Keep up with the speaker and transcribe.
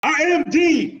I am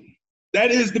Dean.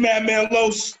 That is the Madman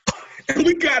Los. And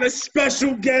we got a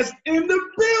special guest in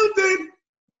the building,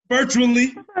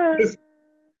 virtually.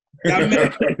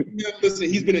 Listen,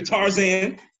 he's been in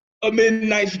Tarzan, A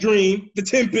Midnight's Dream, The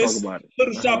Tempest,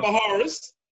 Little Shop of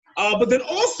Horrors. But then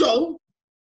also,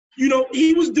 you know,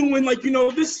 he was doing like, you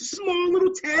know, this small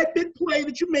little tad bit play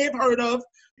that you may have heard of,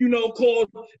 you know,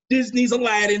 called Disney's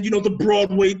Aladdin, you know, the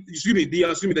Broadway,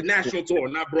 the national tour,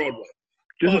 not Broadway.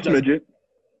 Just a smidget.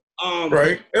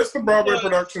 Right. It's the Broadway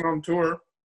production on tour.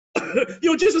 You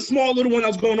know, just a small little one that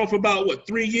was going on for about,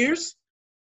 3 years?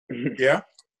 Yeah,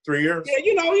 3 years. Yeah,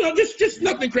 you know, just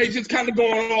nothing crazy. It's kind of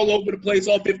going all over the place,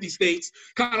 all 50 states,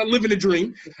 kind of living a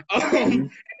dream. You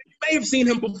may have seen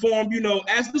him perform, you know,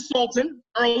 as the Sultan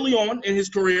early on in his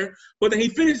career, but then he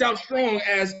finished out strong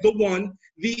as the one,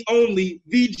 the only,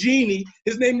 the genie.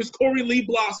 His name is Corey Lee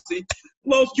Blasi.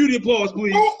 Los, cue the applause,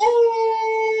 please.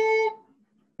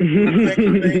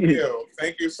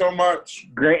 Thank you so much.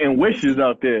 Granting wishes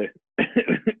out there.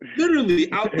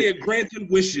 Literally out there granting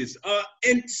wishes.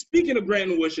 And speaking of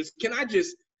granting wishes, can I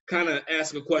just kind of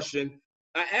ask a question?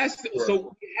 I asked, sure.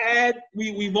 So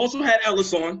we've also had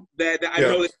Ellis on that I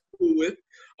know that you're cool with.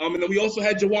 And then we also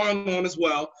had Jawan on as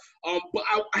well. But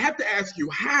I have to ask you,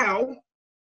 how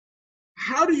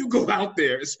do you go out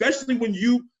there, especially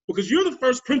because you're the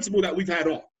first principal that we've had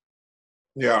on.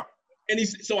 Yeah. And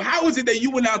so how is it that you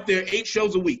went out there 8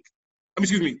 shows a week? 8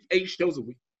 shows a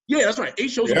week. Yeah, that's right. 8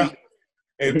 shows a week.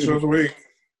 8 shows a week.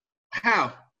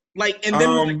 How? Like, and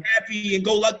then like happy and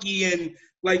go lucky and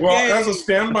like. Well, as a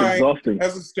standby,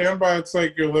 it's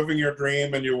like you're living your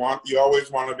dream and you always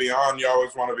want to be on. You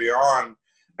always want to be on.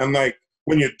 And like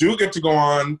when you do get to go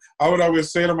on, I would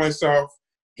always say to myself,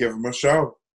 give him a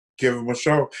show. Give him a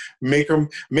show. Make him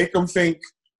think,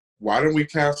 why didn't we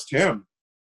cast him?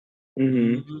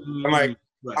 Mm-hmm. And like,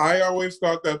 right. I always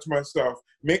thought that to myself.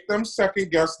 Make them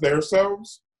second guess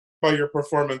themselves by your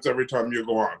performance every time you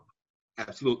go on.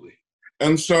 Absolutely.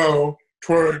 And so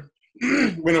toward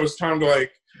when it was time to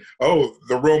like, oh,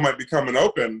 the role might be coming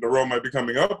open.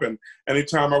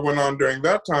 Anytime I went on during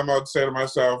that time, I would say to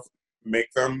myself, make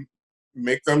the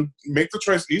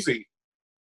choice easy.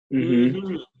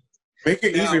 Mm-hmm. Make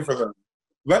it easy for them.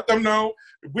 Let them know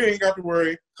we ain't got to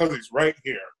worry because he's right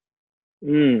here.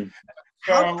 Mm.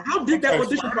 So, how did that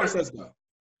audition process go?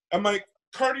 I'm like,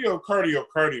 cardio.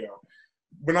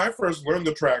 When I first learned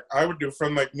the track, I would do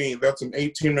Friend Like Me. That's an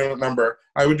 18-minute number.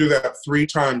 I would do that 3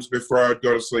 times before I would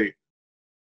go to sleep.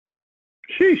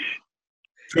 Sheesh.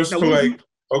 Just to like,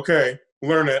 okay,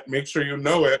 learn it. Make sure you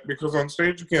know it. Because on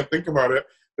stage, you can't think about it.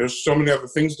 There's so many other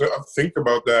things to think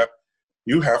about that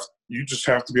you just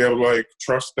have to be able to like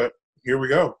trust that here we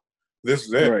go. This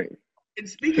is it. Right. And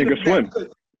speaking of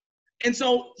that, and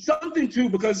so something too,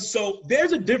 because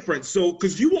there's a difference. So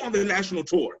because you were on the national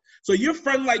tour, so your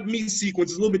Friend Like Me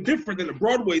sequence is a little bit different than the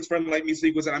Broadway's Friend Like Me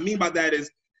sequence. And I mean by that is,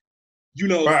 you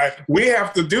know, right. We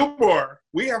have to do more.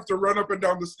 We have to run up and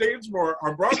down the stage more.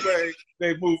 On Broadway,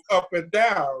 they move up and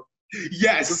down.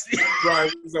 Yes.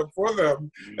 Rises up for them.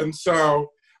 And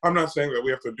so I'm not saying that we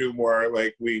have to do more,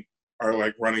 like we are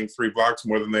like running 3 blocks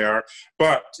more than they are.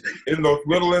 But in those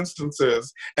little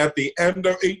instances, at the end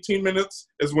of 18 minutes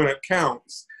is when it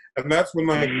counts. And that's when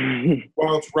like,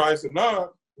 while it's rising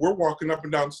up, we're walking up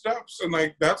and down steps. And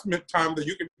like, that's time that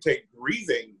you can take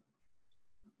breathing.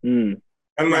 Mm.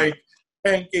 And like,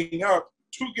 tanking up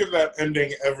to give that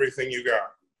ending everything you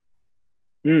got.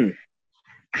 Mm.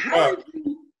 I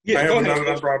haven't done it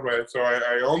on Broadway, so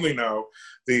I only know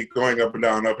the going up and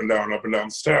down, up and down, up and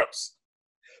down steps.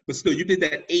 But still, you did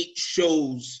that 8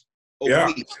 shows a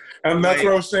week. And that's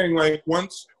what I was saying. Like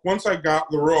once I got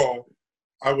the role,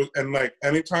 and like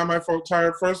anytime I felt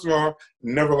tired, first of all,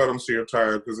 never let them see you're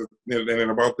tired because it ain't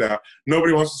about that.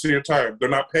 Nobody wants to see you tired. They're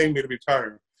not paying me to be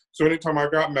tired. So anytime I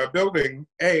got in that building,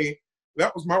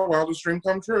 that was my wildest dream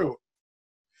come true.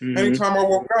 Mm-hmm. Anytime I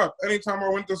woke up, anytime I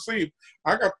went to sleep,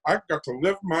 I got to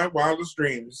live my wildest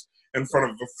dreams in front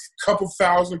of a couple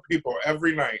thousand people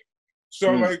every night.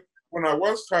 So like when I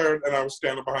was tired and I was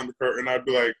standing behind the curtain, I'd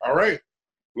be like, all right,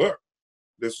 look,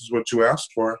 this is what you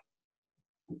asked for.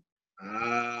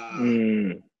 So you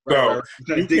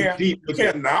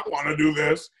can't not want to do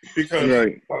this because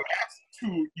the last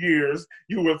 2 years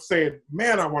you were saying,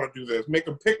 man, I want to do this. Make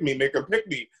them pick me.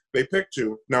 They picked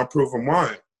you. Now prove them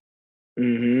why.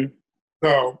 Mm-hmm.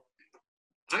 So,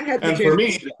 and for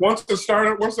me, once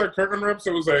that curtain rips,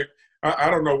 it was like, I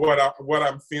don't know what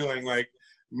I'm feeling like.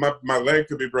 My leg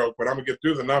could be broke, but I'm gonna get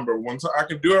through the number. Once I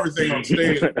can do everything on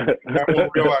stage, I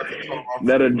won't realize it's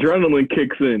that adrenaline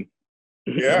kicks in.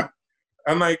 Yeah,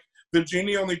 and like the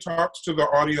genie only talks to the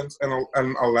audience and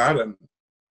Aladdin.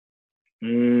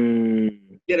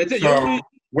 Yeah, that's it. So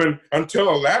until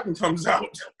Aladdin comes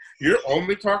out, you're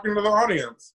only talking to the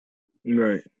audience.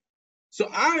 Right.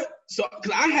 Because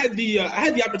I had the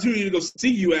opportunity to go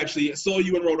see you. Actually, I saw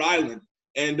you in Rhode Island,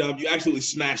 and you absolutely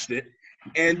smashed it.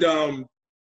 And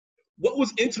what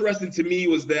was interesting to me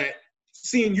was that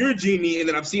seeing your genie, and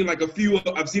then I've seen it a few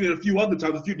other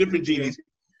times, a few different genies.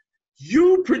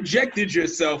 You projected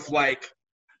yourself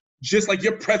just like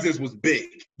your presence was big.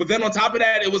 But then on top of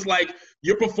that, it was like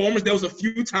your performance, there was a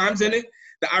few times in it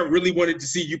that I really wanted to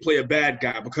see you play a bad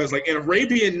guy. Because in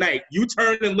Arabian Night, you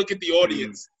turn and look at the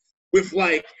audience with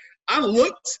I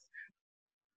looked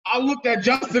at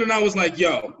Justin and I was like,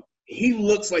 yo, he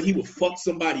looks like he would fuck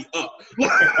somebody up.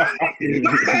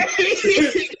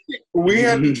 We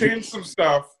had to change some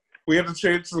stuff. Because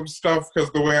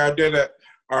the way I did it,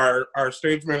 our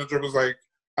stage manager was like,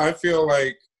 I feel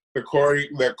like Corey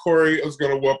is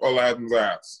gonna whoop Aladdin's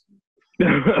ass.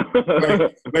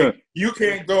 like you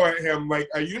can't go at him. I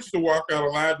used to walk out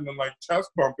Aladdin and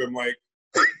chest bump him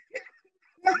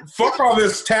fuck all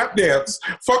this tap dance,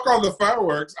 fuck all the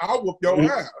fireworks, I'll whoop your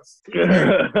ass.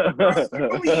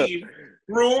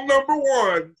 Rule number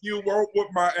 1, you won't whoop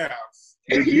my ass.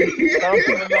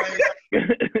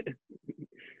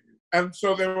 And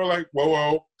so they were like,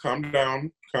 whoa, calm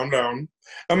down.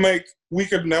 I'm like, we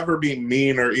could never be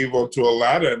mean or evil to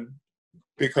Aladdin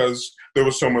because there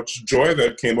was so much joy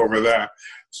that came over that.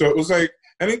 So it was like,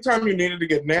 anytime you needed to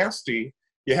get nasty,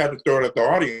 you had to throw it at the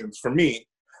audience. For me,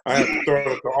 I had to throw it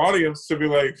at the audience to be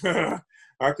like,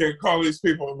 I can't call these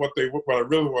people what I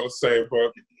really want to say,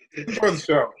 but for the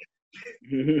show.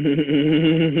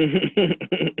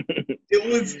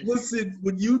 Listen,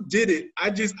 when you did it, I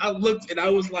looked and I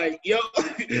was like, yo,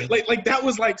 that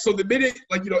was so the minute,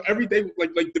 everything,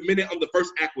 the minute on the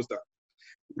first act was done.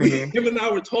 Him and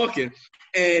I were talking,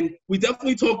 and we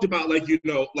definitely talked about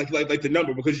the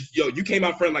number, because you came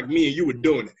out front like me and you were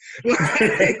doing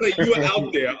it. You were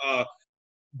out there.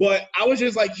 But I was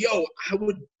just like, yo, I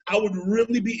would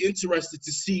really be interested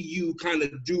to see you kind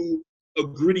of do a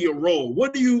grittier role.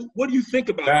 What do you think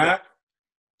about that?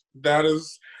 That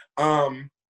is, I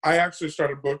actually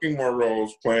started booking more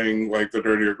roles, playing the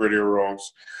dirtier, grittier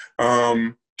roles.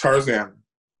 Tarzan.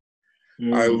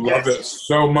 I love it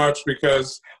so much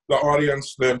because the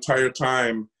audience the entire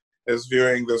time is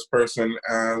viewing this person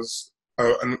as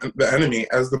the enemy,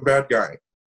 as the bad guy.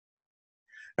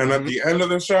 And at the end of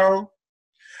the show,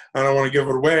 I don't want to give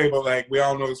it away, but we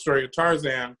all know the story of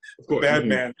Tarzan. The bad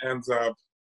man ends up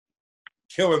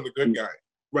killing the good guy.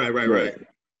 Right.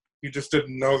 You just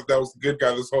didn't know that was the good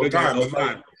guy this whole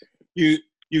time. You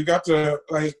got to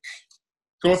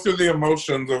go through the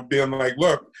emotions of being like,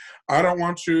 look,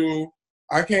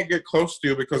 I can't get close to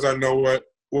you because I know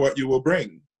what you will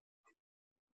bring.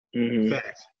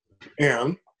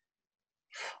 And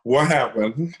what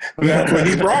happened? That's what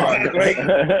he brought.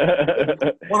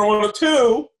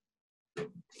 102,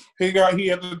 he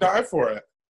had to die for it.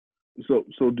 So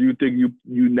do you think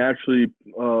you naturally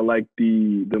like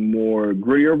the more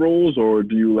grittier roles, or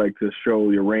do you like to show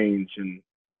your range and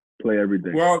play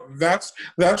everything? Well, that's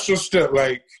just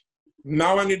it.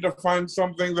 Now I need to find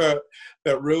something that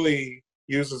really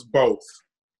uses both.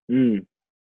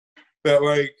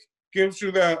 That gives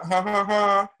you that ha ha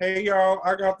ha, hey y'all,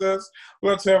 I got this,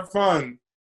 let's have fun.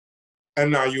 And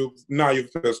now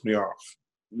you've pissed me off.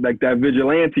 Like that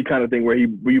vigilante kind of thing where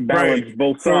you balance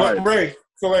both sides.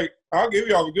 So I'll give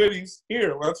you all the goodies.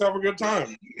 Here, let's have a good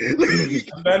time. And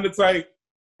then it's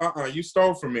you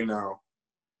stole from me now.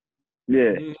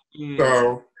 Yeah.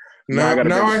 So now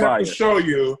I have to show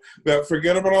you that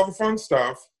forget about all the fun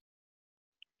stuff.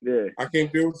 Yeah. I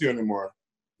can't deal with you anymore.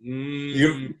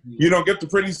 You don't get the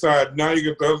pretty side. Now you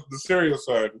get the serious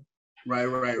side. Right.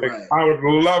 I would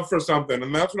love for something.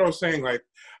 And that's what I was saying.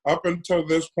 Up until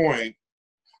this point,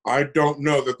 I don't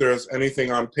know that there's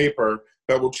anything on paper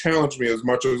that will challenge me as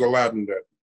much as Aladdin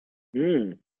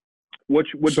did.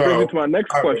 Which brings me to my next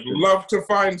question. I would love to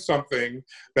find something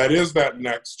that is that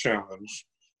next challenge.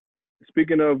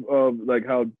 Speaking of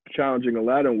how challenging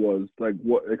Aladdin was,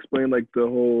 explain the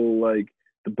whole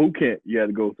the boot camp you had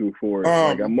to go through for it.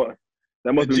 That must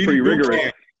have been pretty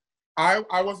rigorous. I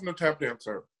wasn't a tap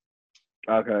dancer.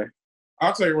 Okay.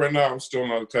 I'll tell you right now, I'm still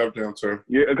not a tap dancer.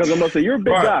 Yeah, because I'm gonna say you're a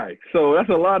big guy, so that's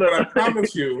a lot of. But I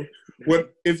promise you,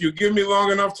 if you give me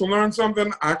long enough to learn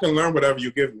something, I can learn whatever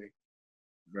you give me.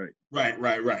 Right.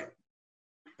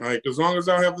 As long as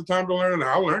I have the time to learn it,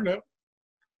 I'll learn it.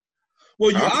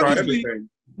 Well,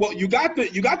 you got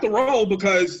the role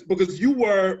because you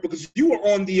were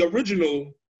on the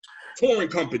original touring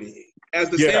company as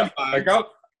the standby.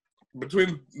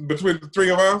 Between the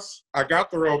three of us, I got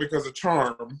the role because of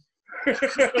charm.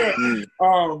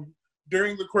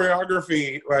 During the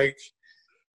choreography, like,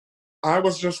 I'm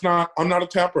not a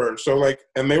tapper. So, like,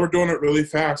 and they were doing it really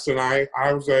fast. And I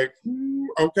was like,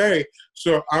 okay.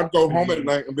 So I'd go home at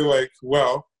night and be like,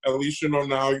 well, at least you know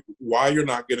now why you're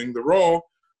not getting the role,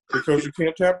 because you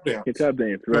can't tap dance. You tap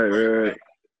dance, right.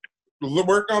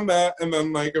 Work on that, and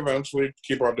then, like, eventually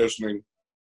keep auditioning.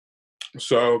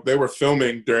 So they were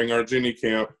filming during our genie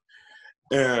camp,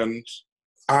 and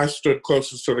I stood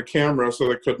closest to the camera so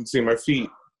they couldn't see my feet.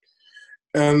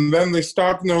 And then they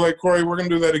stopped and they're like, Corey, we're going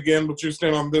to do that again, but you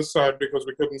stand on this side because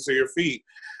we couldn't see your feet.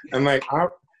 And, like,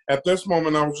 at this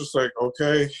moment, I was just like,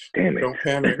 okay, don't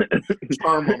panic.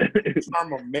 Charm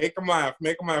them, make them laugh.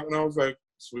 And I was like,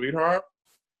 sweetheart,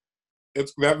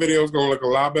 that video is going to look a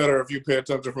lot better if you pay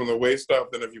attention from the waist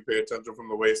up than if you pay attention from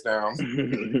the waist down.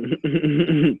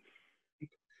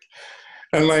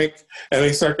 And, like,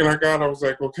 any second I got, I was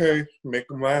like, okay, make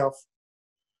them laugh.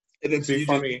 And then be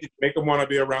funny. Make them want to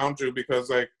be around you, because,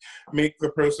 like, make the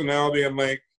personality and,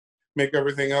 like, make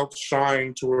everything else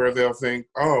shine to where they'll think,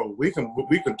 oh, we can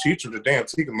teach him to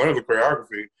dance. He can learn the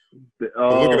choreography.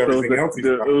 Look at everything else. It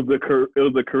was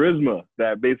the charisma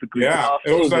that basically. Yeah,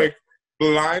 it was like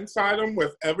blindside him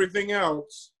with everything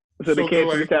else. So they can't,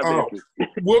 like, oh,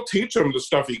 we'll teach him the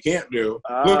stuff he can't do.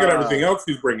 Look at everything else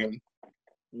he's bringing.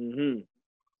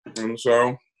 And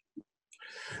so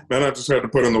then I just had to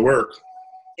put in the work.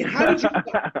 How did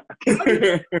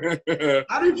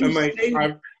you and, like,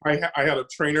 I had a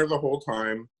trainer the whole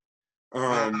time.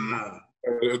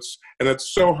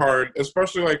 It's so hard,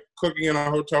 especially, like, cooking in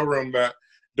a hotel room that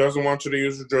doesn't want you to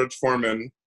use a George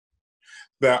Foreman,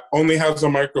 that only has a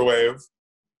microwave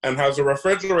and has a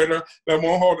refrigerator that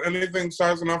won't hold anything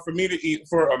size enough for me to eat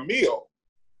for a meal.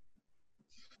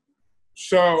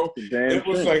 So it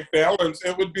was like balance.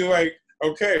 It would be like,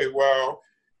 okay, well,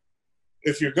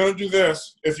 if you're going to do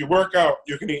this, if you work out,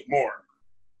 you can eat more.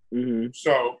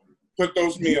 So put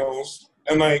those meals,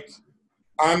 and, like,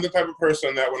 I'm the type of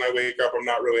person that when I wake up, I'm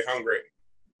not really hungry.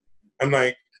 And,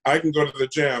 like, I can go to the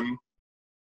gym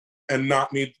and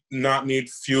not need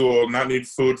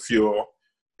food fuel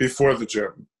before the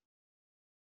gym.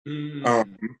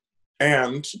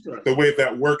 And the way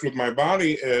that worked with my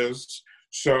body is,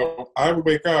 so I would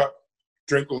wake up,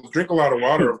 drink a lot of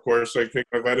water, of course, like take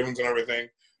my vitamins and everything,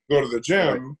 go to the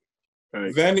gym,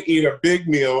 then eat a big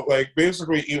meal, like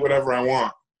basically eat whatever I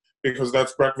want, because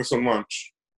that's breakfast and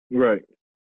lunch. Right.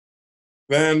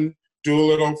 Then do a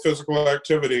little physical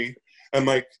activity. And,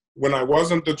 like, when I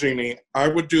wasn't the genie, I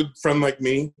would do Friend Like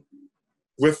Me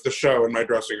with the show in my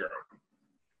dressing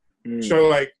room. So,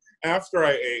 like, after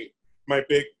I ate my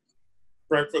big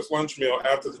breakfast lunch meal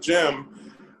after the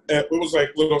gym, it was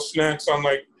like little snacks on,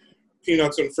 like,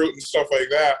 peanuts and fruit and stuff like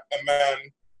that. And then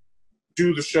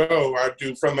do the show. I'd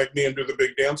do Friend Like Me and do the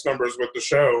big dance numbers with the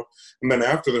show. And then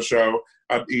after the show,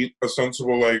 I'd eat a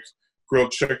sensible, like,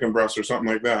 grilled chicken breast or something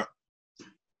like that.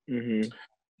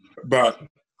 But,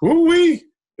 woo-wee,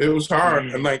 it was hard.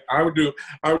 And, like, I would go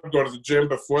to the gym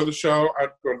before the show. I'd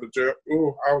go to the gym.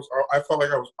 I felt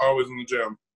like I was always in the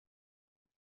gym.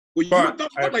 Well, you were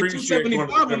like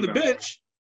 275 on the bench.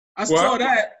 I saw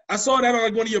that on,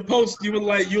 like, one of your posts. You were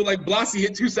like Blassie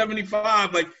hit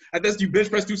 275. Like, I guess you bench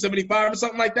press 275 or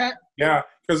something like that. Yeah,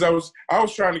 because I was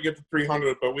trying to get to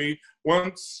 300, but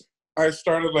once we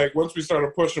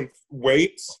started pushing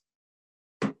weights,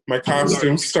 my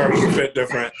costume started to fit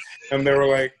different, and they were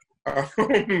like,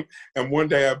 and one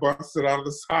day I busted out of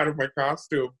the side of my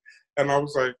costume, and I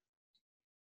was like,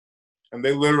 and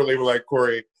they literally were like,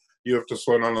 Corey, you have to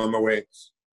slow down on the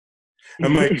weights.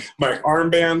 And, like, my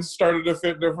armbands started to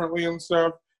fit differently and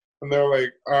stuff. And they're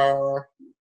like,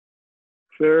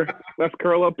 sir, less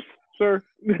curl ups, sir.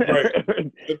 Right.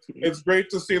 It's great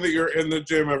to see that you're in the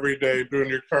gym every day doing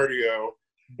your cardio,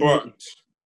 but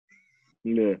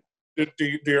do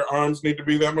your arms need to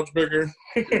be that much bigger?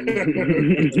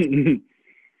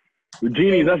 The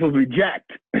genie's not supposed to be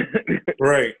jacked.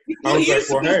 Right. I was like,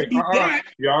 well, hey,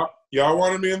 y'all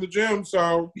wanted me in the gym,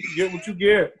 so you get what you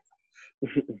get.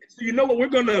 So you know what, we're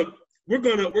gonna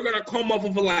come up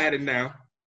with Aladdin now.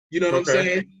 You know what I'm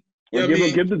saying? Well,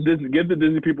 give the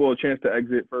Disney people a chance to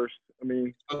exit first. I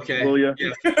mean, will ya?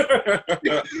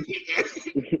 Yeah.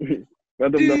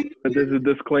 Let them know that there's a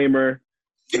disclaimer.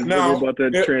 No, about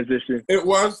that transition. It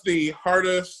was the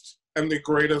hardest and the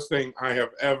greatest thing I have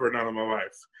ever done in my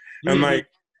life. And, like,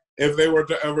 if they were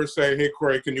to ever say, hey,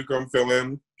 Corey, can you come fill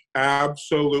in?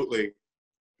 Absolutely.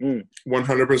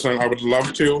 100%. I would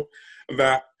love to.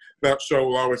 That show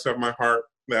will always have my heart.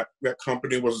 That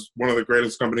company was one of the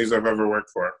greatest companies I've ever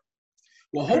worked for.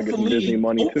 Well, hopefully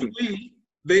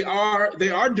they are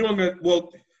doing it.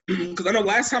 Well, because I know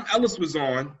last time Ellis was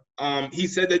on, he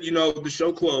said that the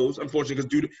show closed, unfortunately,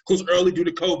 because closed early due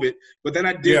to COVID. But then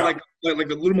I did like a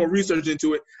little more research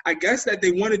into it. I guess that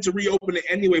they wanted to reopen it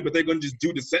anyway, but they're going to just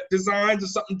do the set designs or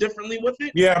something differently with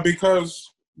it. Yeah, because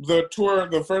the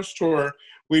first tour,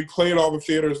 we played all the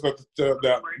theaters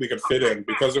that we could fit in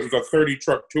because it was a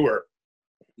 30-truck tour.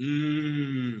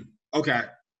 Okay.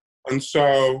 And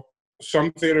so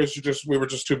some theaters we were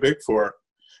just too big for.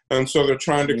 And so they're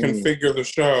trying to configure the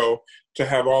show to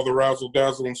have all the razzle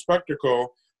dazzle and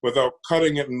spectacle without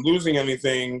cutting it and losing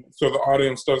anything, so the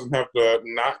audience doesn't have to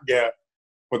not get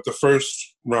what the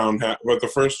first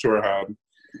tour had.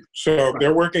 So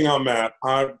they're working on that.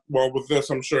 With this,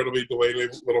 I'm sure it'll be delayed a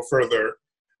little further.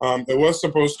 It was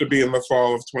supposed to be in the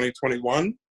fall of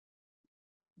 2021.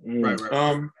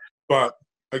 Right. But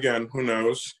again, who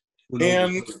knows?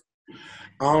 And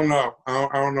I don't know. I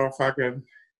don't know if I can.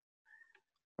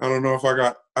 I don't know if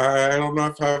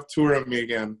I have tour in me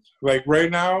again. Like right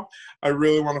now, I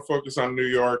really want to focus on New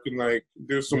York and like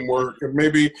do some work and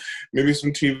maybe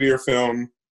some TV or film,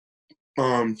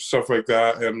 stuff like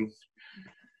that. And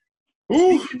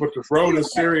but the road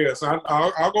is serious.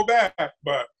 I'll go back,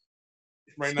 but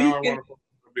right now I want to focus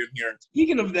on being here.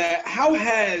 Speaking of that,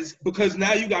 because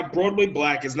now you got Broadway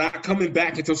Black is not coming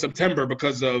back until September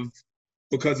because of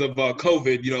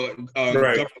COVID.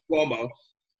 Right. Governor Cuomo.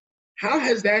 How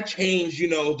has that changed, the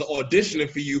auditioning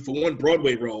for you for one,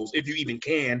 Broadway roles, if you even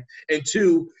can, and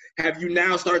two, have you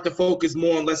now started to focus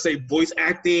more on, let's say, voice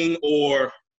acting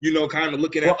or, kind of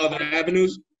looking at other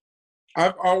avenues?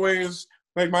 I've always,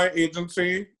 like my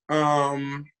agency,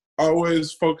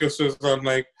 always focuses on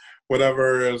like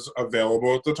whatever is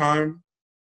available at the time,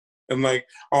 and like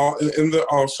all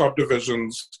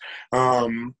subdivisions.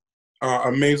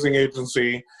 Amazing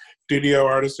agency, DDO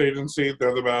Artist Agency,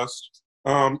 they're the best.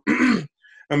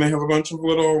 And they have a bunch of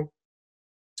little,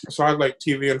 so I like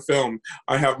TV and film.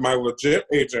 I have my legit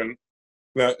agent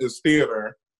that is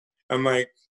theater, and like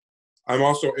I'm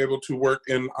also able to work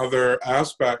in other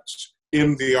aspects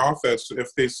in the office.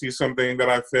 If they see something that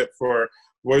I fit for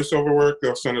voiceover work,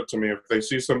 they'll send it to me. If they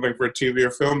see something for TV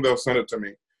or film, they'll send it to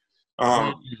me.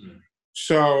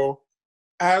 So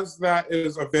as that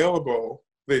is available,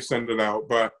 they send it out.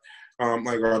 But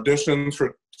like auditions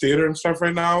for theater and stuff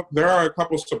right now, there are a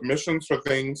couple submissions for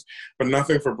things, but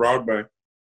nothing for Broadway.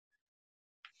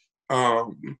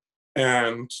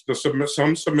 And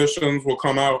some submissions will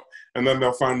come out, and then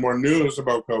they'll find more news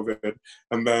about COVID,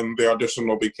 and then the audition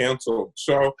will be canceled.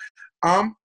 So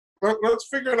let's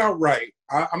figure it out right.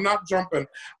 I'm not jumping.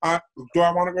 Do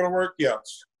I want to go to work?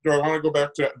 Yes. Do I want to go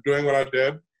back to doing what I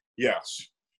did? Yes.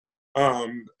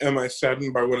 Am I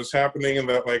saddened by what is happening and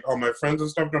that like all my friends and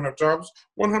stuff don't have jobs?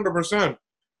 100%.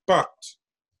 But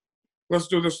let's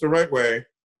do this the right way.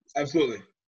 Absolutely.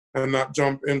 And not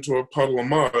jump into a puddle of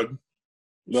mud.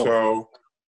 No. So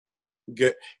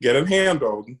get it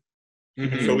handled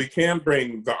so we can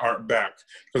bring the art back.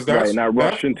 Because that's not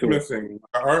rush into missing.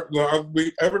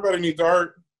 Everybody needs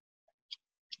art.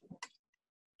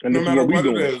 And no matter what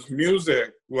it is,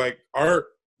 music, like art,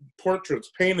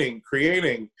 portraits, painting,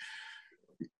 creating,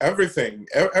 everything.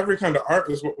 Every kind of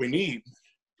art is what we need.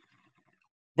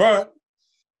 But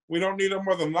we don't need it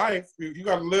more than life. You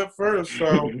got to live first.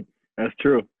 So that's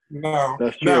true. Now,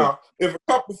 if a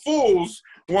couple fools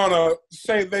want to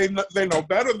say they know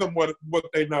better than what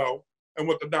they know and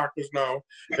what the doctors know,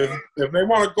 if they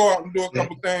want to go out and do a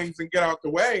couple things and get out the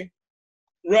way,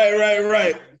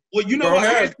 right. Well, you know go what?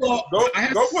 ahead.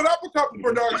 Go put up a couple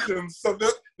productions. So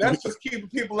that's just keeping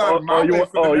people out of my way.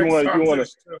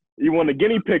 You want to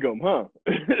guinea pig them, huh?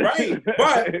 Right.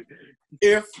 But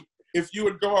if you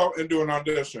would go out and do an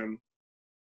audition,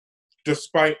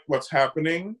 despite what's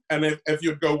happening, and if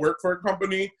you'd go work for a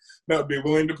company that would be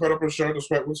willing to put up a show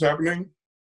despite what's happening,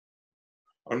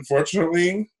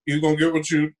 unfortunately, you're going to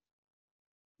get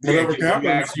whatever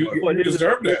happens. You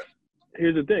deserved it.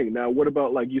 Here's the thing. Now, what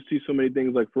about, like, you see so many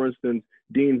things, like, for instance,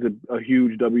 Dean's a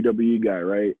huge WWE guy,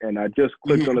 right? And I just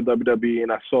clicked on the WWE,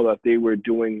 and I saw that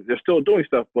they're still doing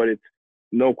stuff, but it's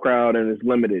no crowd and it's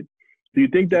limited. Do you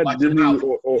think that Disney...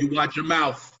 You watch your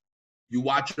mouth. You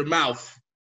watch your mouth.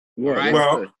 Yeah, right?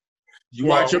 Well, you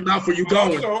watch your mouth where you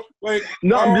going. Also, like,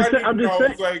 I'm just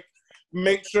saying. Like,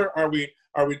 make sure, are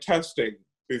we testing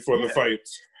before the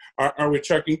fights? Are we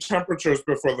checking temperatures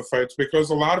before the fights? Because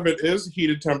a lot of it is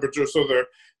heated temperature, so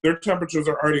their temperatures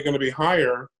are already going to be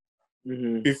higher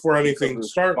before anything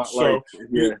starts. So,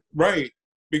 right,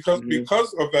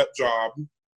 because of that job,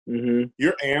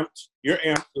 you're amped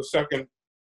the second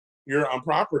you're on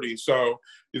property. So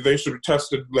they should be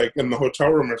tested like in the hotel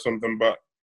room or something. But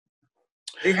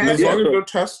as long as they're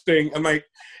testing, and like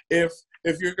if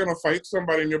if you're gonna fight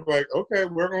somebody and you're like, okay,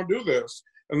 we're gonna do this,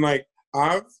 and like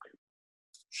I've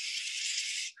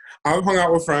hung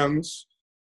out with friends.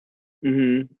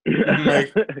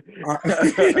 Like,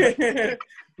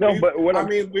 no, but what I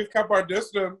mean, we've kept our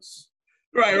distance.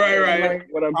 Right. Like,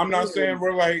 I'm not saying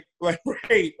we're like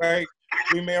right. Like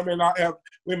we may or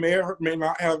may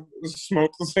not have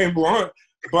smoked the same blunt,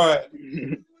 but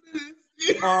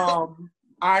I'm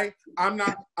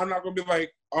not gonna be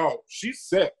like, oh, she's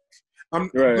sick. I'm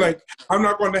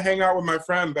not going to hang out with my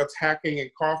friend that's hacking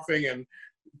and coughing and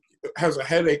has a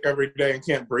headache every day and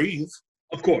can't breathe.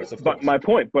 Of course. But my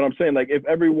point, but I'm saying, like, if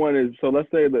everyone is, so let's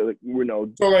say that, like, you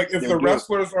know. So, like, if the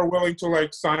wrestlers are willing to,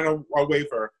 like, sign a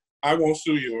waiver, I won't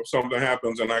sue you if something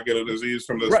happens and I get a disease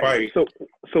from this fight. So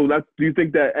that's, do you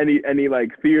think that any like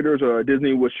theaters or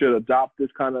Disney should adopt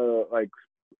this kind of like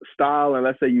style? And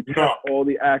let's say you test all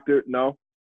the actors. No.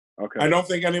 Okay. I don't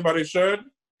think anybody should,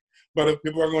 but if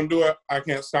people are going to do it, I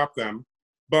can't stop them.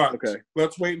 But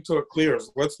let's wait until it clears.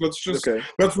 Let's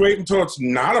wait until it's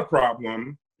not a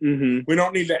problem. We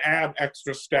don't need to add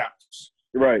extra steps.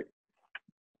 Right.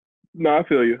 No, I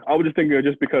feel you. I was just thinking,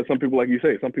 just because some people, like you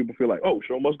say, some people feel like, oh,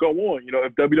 show must go on. You know,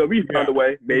 if WWE found a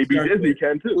way, maybe Disney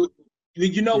can too.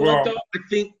 You know what though? I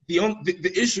think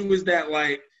the issue is that,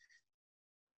 like,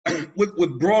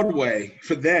 with Broadway,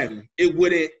 for them, it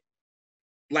really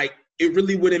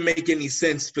wouldn't make any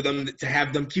sense for them to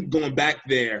have them keep going back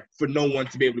there for no one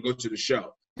to be able to go to the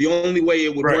show. The only way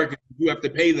it would work is you have to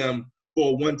pay them for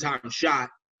a one-time shot,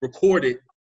 record it,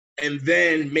 and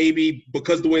then maybe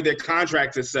because the way their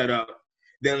contracts are set up,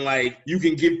 then like you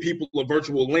can give people a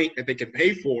virtual link that they can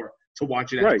pay for to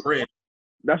watch it at the crib.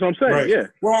 That's what I'm saying. Yeah.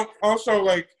 Well, also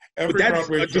like every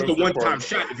Broadway just a one-time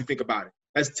shot if you think about it.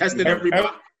 That's tested everybody.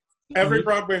 Every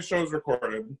Broadway show is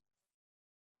recorded.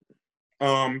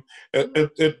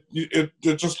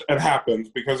 It happens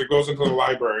because it goes into the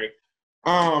library.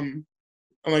 And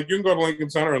like you can go to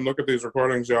Lincoln Center and look at these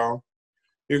recordings, y'all.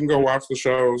 You can go watch the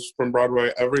shows from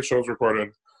Broadway. Every show's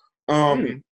recorded.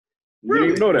 Really?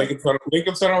 You know that.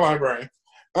 Lincoln Center Library.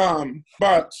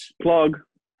 But plug.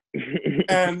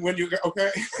 And when you go,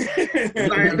 to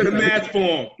the math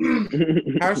form.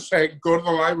 Hashtag go to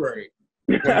the library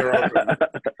when they're open.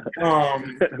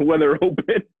 When they're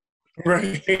open.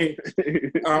 Right.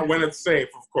 When it's safe,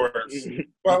 of course.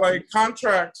 But like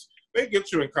contracts, they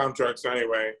get you in contracts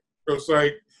anyway. Because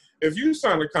like if you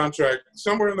sign a contract,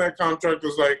 somewhere in that contract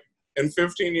is like, in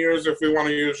 15 years, if we want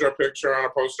to use your picture on a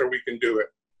poster, we can do it.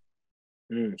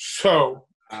 So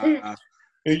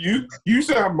you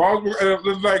sound multiple,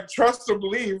 like trust and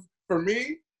believe. For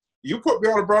me, you put me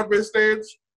on a Broadway stage,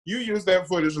 you use that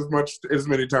footage as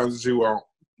many times as you want.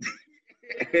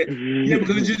 Yeah,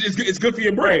 because it's good for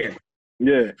your brain.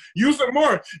 Yeah. Use it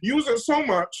more. Use it so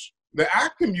much that I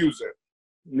can use it.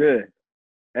 Yeah.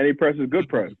 Any press is good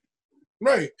press.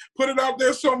 Right. Put it out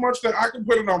there so much that I can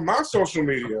put it on my social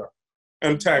media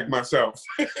and tag myself.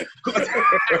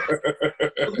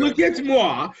 Look at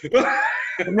moi.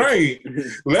 Right.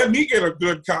 Let me get a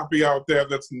good copy out there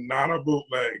that's not a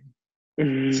bootleg.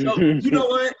 So you know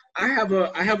what? I have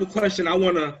a question. I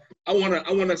wanna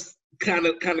kind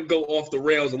of go off the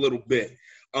rails a little bit.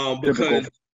 Because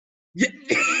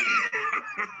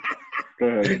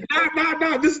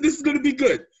no, this is gonna be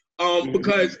good.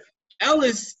 Because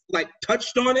Ellis like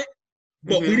touched on it,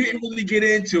 but we didn't really get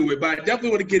into it. But I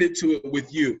definitely want to get into it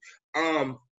with you.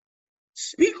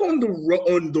 Speak on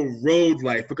the road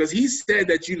life, because he said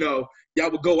that y'all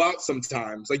would go out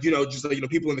sometimes, like just like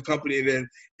people in the company, and then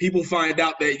people find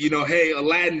out that hey,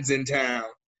 Aladdin's in town,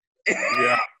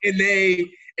 and they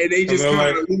just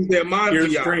kind of lose their mind.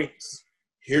 Here's drinks.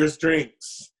 Here's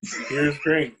drinks. Here's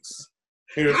drinks.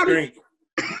 Here's drinks.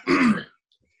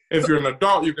 If you're an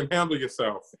adult, you can handle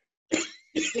yourself.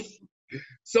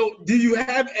 So, do you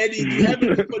have any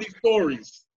funny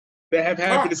stories that have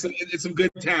happened in some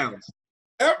good towns?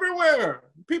 Everywhere.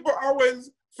 People always,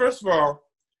 first of all,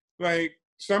 like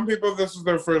some people, this is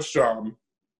their first job.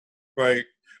 Like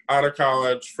out of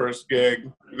college, first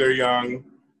gig, they're young,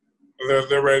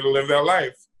 they're ready to live their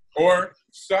life. Or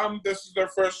some, this is their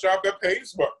first job that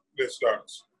pays what this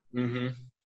does.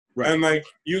 Right. And like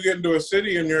you get into a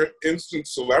city and you're instant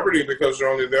celebrity because you're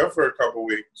only there for a couple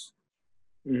weeks.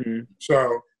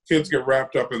 So kids get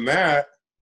wrapped up in that.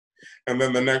 And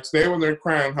then the next day when they're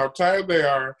crying how tired they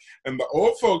are, and the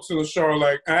old folks in the show are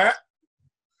like,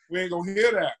 we ain't gonna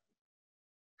hear that.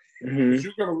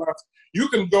 You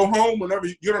can go home whenever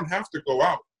you don't have to go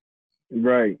out.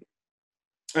 Right.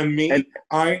 And me,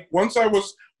 once I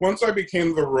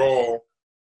became the role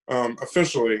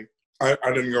officially, I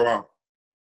didn't go out.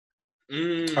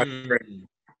 I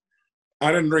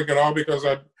didn't drink at all because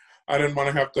I didn't want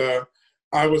to have to.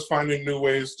 I was finding new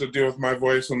ways to deal with my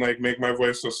voice and like make my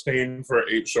voice sustain for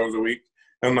 8 shows a week.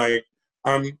 And like,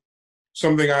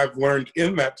 something I've learned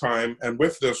in that time and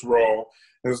with this role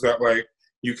is that like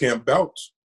you can't belt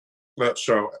that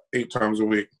show 8 times a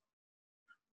week.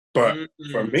 But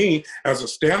for me, as a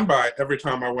standby, every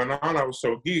time I went on, I was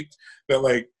so geeked that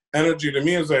like energy to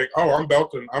me is like, oh, I'm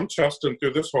belting, I'm chesting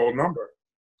through this whole number.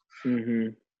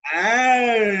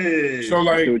 Hey. So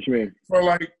like, what you mean. For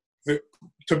like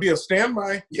to be a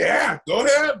standby, yeah, go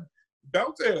ahead,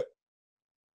 belt it.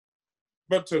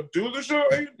 But to do the show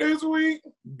 8 days a week,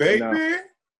 baby,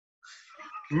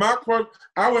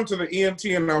 I went to the ENT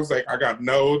and I was like, I got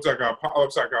nodes, I got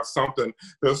polyps, I got something.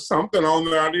 There's something on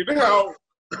there, I need help.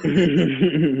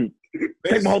 They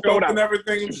scoped and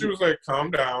everything, and she was like,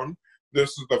 calm down. This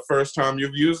is the first time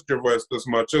you've used your voice this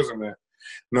much, isn't it?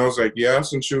 And I was like,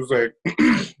 yes. And she was like,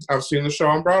 I've seen the show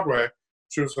on Broadway.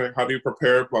 She was like, how do you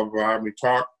prepare? Blah, blah, blah. And we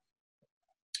talked.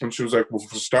 And she was like, well,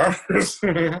 for starters,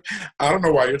 I don't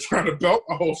know why you're trying to belt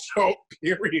the whole show,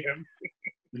 period.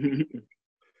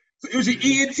 So it was your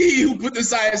ENT who put the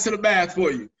science to the math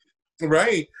for you.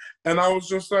 Right. And I was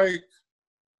just like,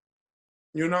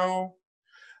 you know,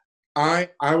 I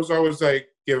was always like,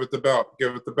 give it the belt,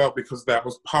 because that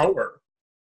was power.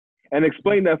 And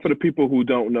explain that for the people who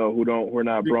don't know, who are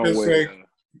not Broadway. Like,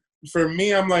 for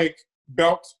me, I'm like,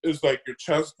 belt is like your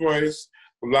chest voice,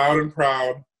 loud and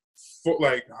proud,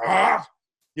 like,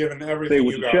 giving everything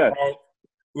you got.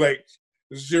 Like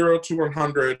 0 to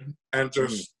 100 and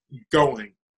just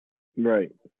going.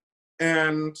 Right.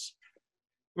 And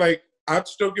like, I'd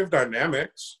still give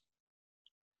dynamics,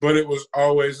 but it was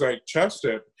always like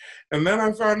chested. And then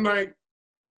I found like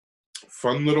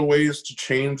fun little ways to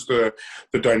change the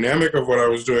dynamic of what I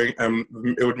was doing, and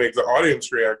it would make the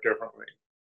audience react differently.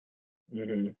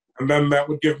 And then that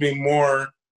would give me more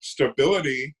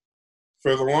stability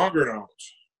for the longer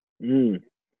notes.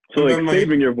 So like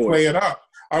saving your voice. Play it up.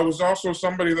 I was also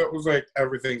somebody that was like,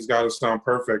 everything's got to sound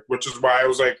perfect, which is why I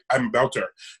was like, I'm a belter.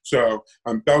 So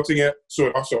I'm belting it, so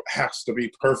it also has to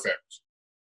be perfect.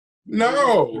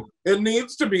 No, it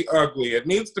needs to be ugly. It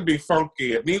needs to be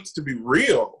funky. It needs to be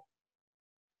real.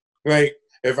 Like,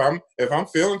 if I'm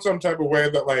feeling some type of way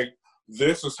that like,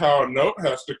 this is how a note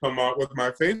has to come out with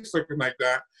my face looking like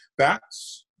that,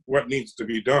 that's what needs to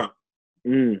be done.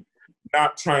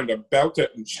 Not trying to belt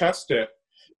it and chest it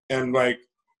and like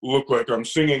look like I'm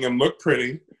singing and look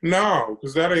pretty. No,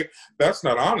 because that's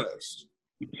not honest.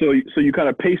 So you kind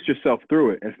of paced yourself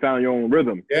through it and found your own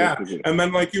rhythm. Yeah, basically. And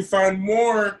then like you find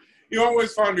more. You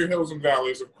always find your hills and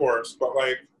valleys, of course, but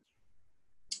like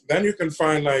then you can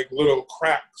find like little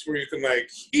cracks where you can like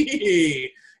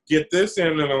get this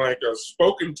in like a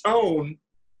spoken tone,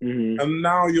 and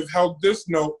now you've held this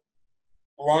note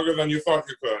longer than you thought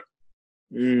you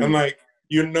could, and like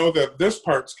you know that this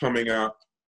part's coming up,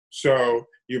 so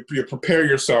you prepare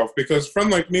yourself, because friend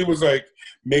like me was like,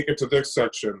 make it to this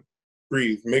section,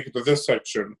 breathe, make it to this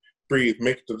section, breathe,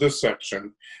 make it to this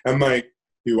section, and like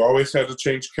you always had to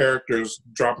change characters,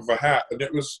 drop of a hat, and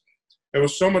it was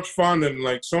so much fun, and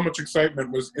like so much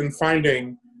excitement was in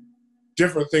finding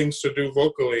different things to do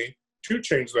vocally to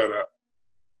change that up.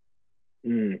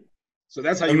 So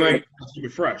that's how you like keep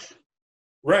it fresh.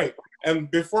 Right.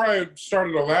 And before I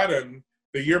started Aladdin,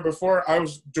 the year before, I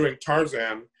was doing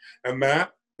Tarzan, and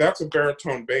that's a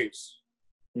baritone bass.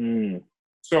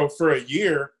 So for a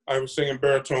year, I was singing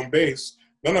baritone bass.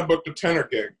 Then I booked a tenor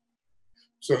gig.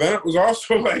 So then it was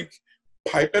also like,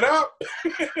 pipe it up.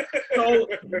 So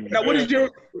now what is your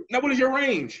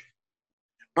range?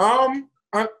 I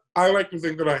like to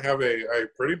think that I have a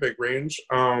pretty big range,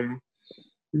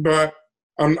 but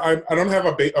I don't have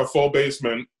a full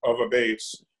basement of a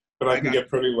bass, but I can get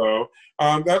pretty low.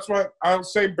 That's why I'll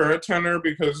say baritone,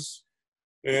 because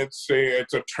it's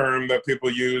a term that people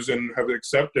use and have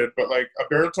accepted. But like a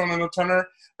baritone and a tenor,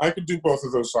 I could do both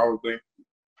of those solidly.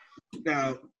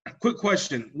 Now, quick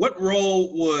question: what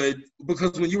role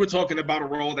because when you were talking about a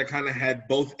role that kind of had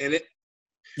both in it,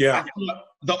 yeah.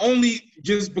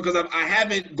 Just because I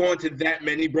haven't gone to that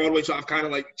many Broadway shows, I've kind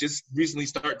of like just recently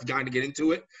started to kind of get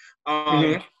into it.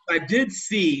 I did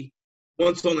see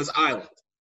Once on This Island.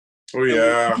 Oh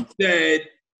yeah. And when you said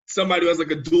somebody who has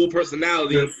like a dual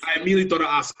personality, yes. I immediately thought of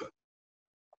Oscar.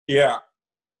 Yeah.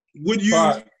 Would you?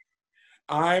 But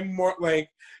I'm more like.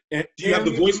 Do you have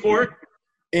the voice for it?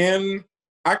 And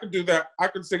I could do that. I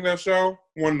could sing that show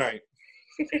one night.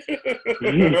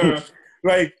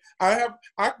 Like I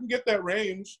can get that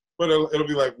range, but it'll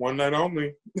be like one night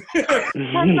only.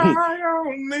 One night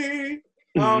only.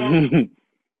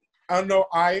 I know.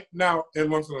 Now in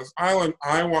Once on This Island,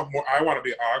 I want more. I want to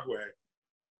be Agwe.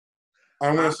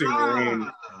 I want to sing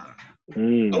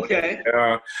Rain. Okay.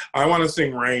 Yeah, I want to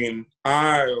sing Rain.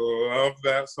 I love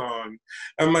that song.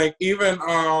 And like even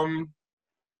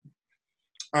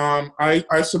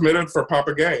I submitted for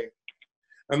Papa Gay.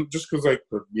 And just because like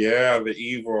the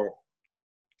evil.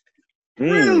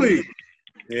 Really?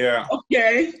 Yeah.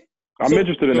 Okay. I'm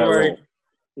interested in that role.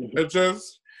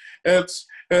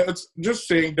 It's just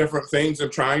seeing different things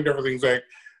and trying different things. Like,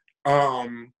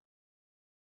 Mama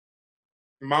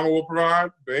Will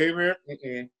Provide, baby.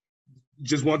 Mm-mm.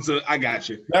 Just wants to. I got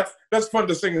you. That's fun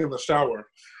to sing in the shower.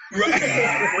 Right.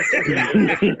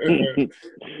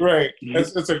 Right.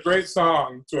 It's a great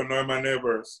song to annoy my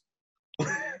neighbors.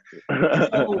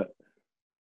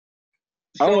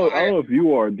 I don't know if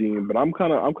you are, Dean, but I'm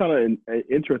kind of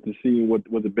interested in seeing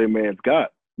what the big man's got.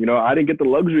 You know, I didn't get the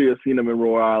luxury of seeing him in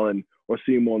Rhode Island or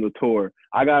seeing him on the tour.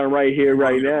 I got him right here,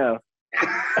 right now.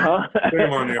 Huh?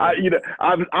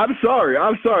 I'm sorry.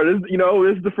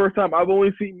 This is the first time I've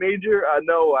only seen Major. I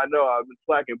know, I've been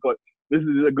slacking, but this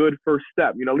is a good first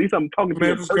step. You know, at least I'm talking to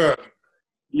Major's you. good.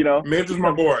 You know, Major's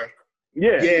my boy.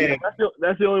 Yeah. You know,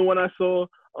 that's the only one I saw.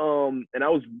 And I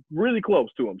was really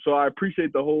close to him. So I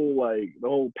appreciate the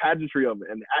whole pageantry of it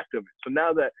and the act of it. So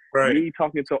now that me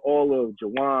talking to all of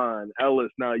Jawan,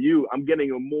 Ellis, now I'm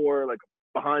getting a more like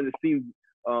behind the scenes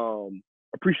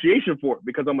appreciation for it,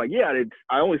 because I'm like,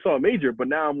 I only saw a Major, but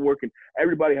now I'm working.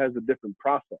 Everybody has a different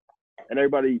process and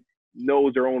everybody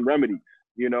knows their own remedies,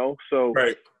 you know? So,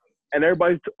 and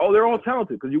everybody's, they're all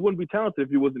talented, because you wouldn't be talented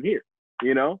if you wasn't here,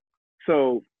 you know?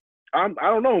 So I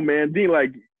don't know, man. Dean,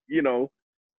 like, you know,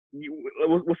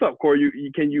 what's up, Corey? Is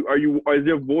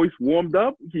your voice warmed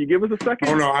up? Can you give us a second?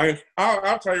 Oh no,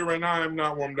 I'll tell you right now, I'm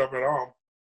not warmed up at all.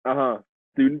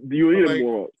 Do you need a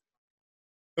warm up?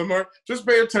 The more, just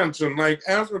pay attention. Like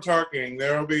as we're talking,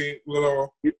 there'll be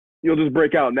little. You'll just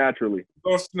break out naturally.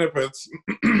 Little snippets.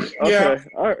 Okay.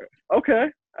 All right.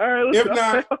 Okay. All right. If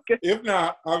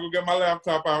not, I'll go get my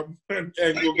laptop out and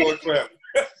Google a clip.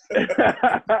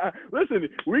 Listen,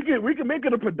 we can make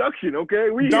it a production, okay?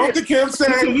 Does the kids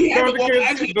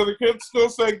still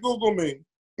say Google me?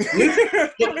 They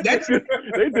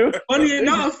do. Funny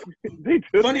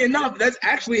enough, that's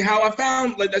actually how I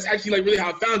found. Like, that's actually like really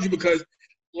how I found you, because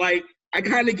like I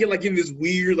kind of get like in this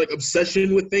weird like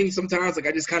obsession with things sometimes. Like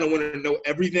I just kind of want to know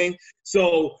everything.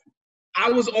 So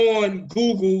I was on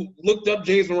Google, looked up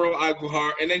James Monroe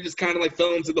Aguilar, and then just kind of like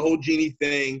fell into the whole genie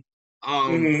thing.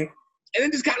 And then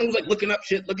just kind of was like looking up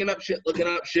shit.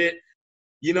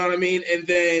 You know what I mean? And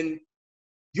then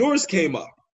yours came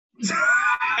up.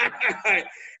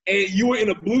 And you were in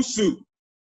a blue suit.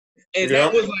 And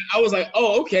that was like, I was like,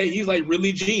 oh, okay. He's like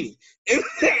really genie. And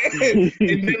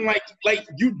then like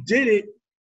you did it.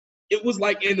 It was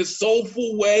like in a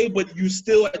soulful way, but you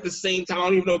still at the same time, I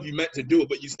don't even know if you meant to do it,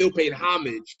 but you still paid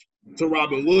homage to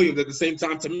Robin Williams at the same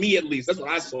time, to me at least. That's what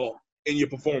I saw in your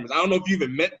performance. I don't know if you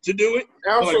even meant to do it.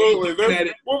 Absolutely.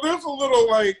 There's a little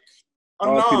like a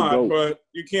nod, but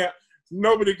you can't.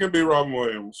 Nobody can be Robin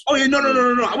Williams. Oh yeah, no.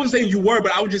 I wasn't saying you were,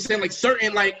 but I was just saying like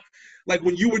certain like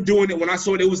when you were doing it. When I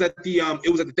saw it, it was at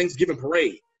the Thanksgiving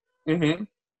parade. Mm-hmm.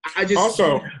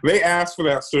 Also they asked for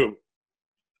that suit.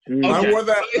 Okay. I wore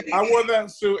that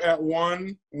suit at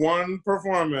one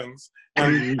performance,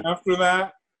 and after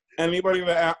that.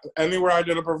 Anywhere I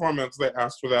did a performance, they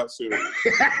asked for that suit.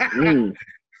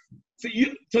 So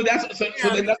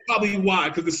then that's probably why,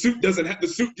 because the suit doesn't have the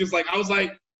suit. Just like I was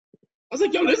like,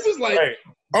 yo, this is like. Hey.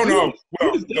 Oh no!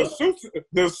 Well,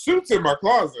 the suit's in my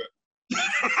closet.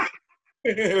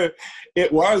 It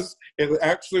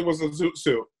actually was a zoot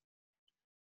suit.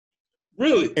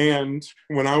 Really? And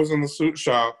when I was in the suit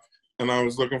shop and I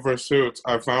was looking for suits,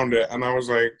 I found it, and I was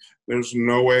like, "There's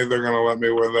no way they're gonna let me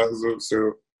wear that zoot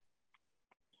suit."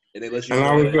 And they let you. And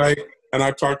I was like, and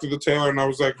I talked to the tailor, and I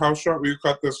was like, "How short will you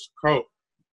cut this coat?"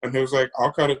 And he was like,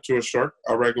 "I'll cut it to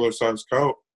a regular size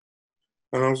coat."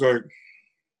 And I was like,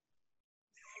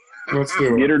 "Let's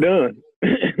do it. Get her done."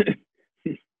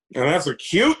 And that's a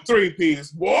cute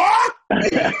 3-piece, boy.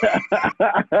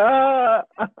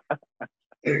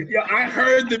 Yeah, I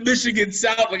heard the Michigan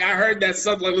South. Like I heard that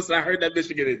something. Like, listen, I heard that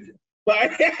Michigan in you. But I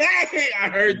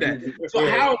heard that.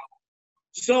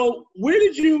 So where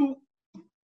did you?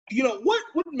 You know,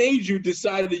 what made you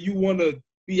decide that you want to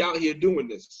be out here doing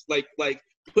this? Like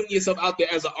putting yourself out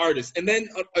there as an artist. And then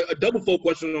a double-fold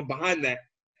question behind that.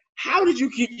 How did you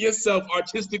keep yourself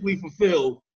artistically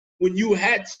fulfilled when you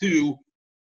had to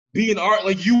be an art?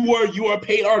 Like you were a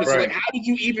paid artist. Right. So like how did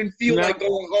you even feel like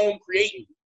going home creating?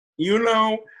 You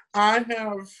know, I've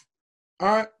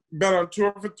been on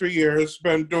tour for 3 years,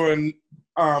 been doing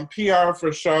PR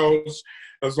for shows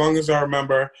as long as I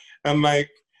remember. And like,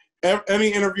 any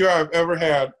interview I've ever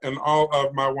had in all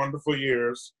of my wonderful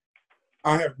years,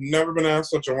 I have never been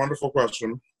asked such a wonderful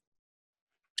question.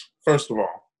 First of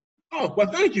all. Oh,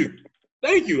 well, thank you.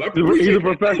 Thank you. I He's appreciate a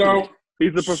professional. He's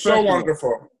a professional. So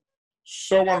wonderful.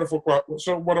 So wonderful.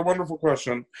 So what a wonderful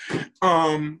question.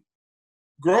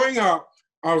 Growing up,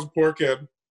 I was a poor kid.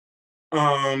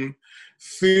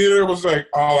 Theater was like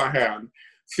all I had.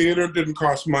 Theater didn't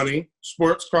cost money.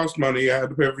 Sports cost money. I had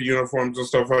to pay for uniforms and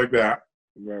stuff like that.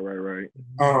 Right.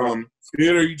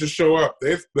 Theater, you just show up.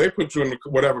 They put you in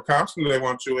whatever costume they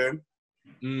want you in.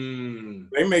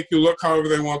 They make you look however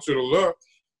they want you to look.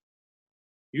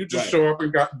 You just show up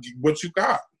and got what you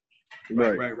got.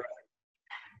 Right.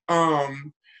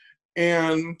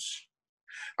 And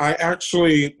I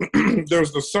actually, there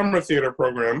was the summer theater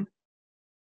program,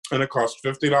 and it cost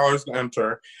 $50 to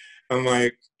enter. And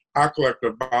like, I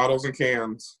collected bottles and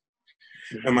cans.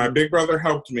 And my big brother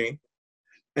helped me.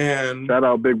 And shout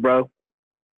out, big bro.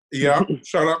 Yeah,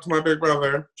 shout out to my big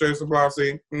brother, Jason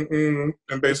Blassie, in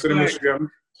Bay City, Michigan.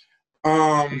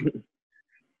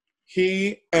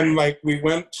 He and like we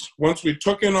went, once we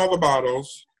took in all the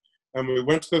bottles and we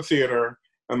went to the theater,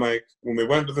 and like when we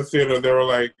went to the theater, they were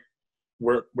like,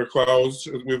 we're closed.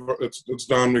 It's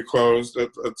done. We closed.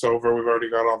 It's over. We've already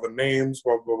got all the names.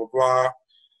 Blah blah blah blah.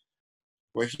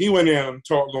 Well, he went in and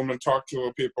told them and talked to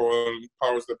the people and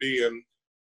powers that be, and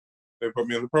they put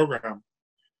me in the program.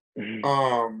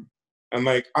 And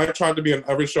like I tried to be in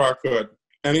every show I could,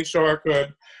 any show I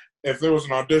could. If there was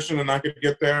an audition and I could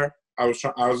get there, I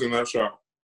was in that show.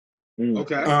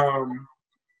 Okay.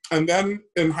 And then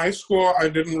in high school, I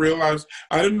didn't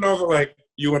know that like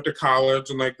you went to college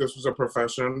and like this was a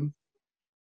profession.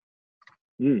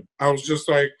 I was just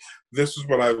like, this is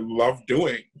what I love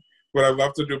doing. Would I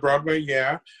love to do Broadway?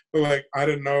 Yeah, but like I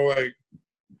didn't know like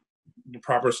the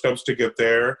proper steps to get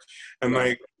there, and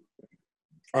like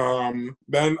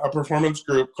then a performance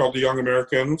group called the Young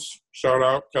Americans, shout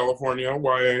out California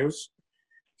YAs,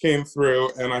 came through,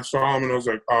 and I saw them and I was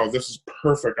like, oh, this is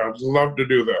perfect. I'd love to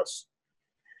do this.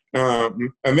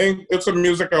 And it's a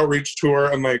music outreach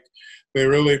tour, and like they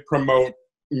really promote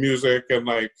music and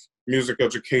like music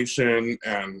education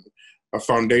and a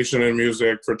foundation in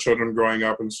music for children growing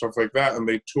up and stuff like that. And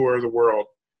they tour the world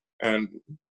and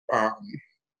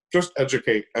just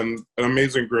educate. And an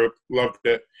amazing group, loved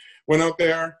it. Went out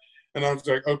there and I was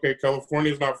like, okay,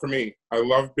 California is not for me. I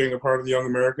love being a part of the Young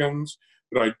Americans,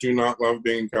 but I do not love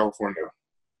being in California.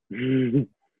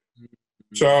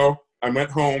 So I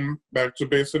went home, back to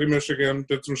Bay City, Michigan,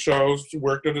 did some shows,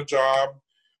 worked at a job,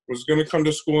 was going to come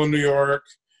to school in New York.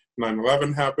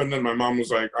 9/11 happened, and my mom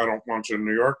was like, I don't want you in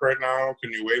New York right now.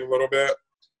 Can you wait a little bit?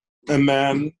 And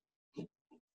then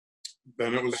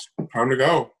it was time to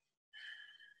go.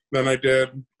 Then I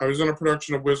was in a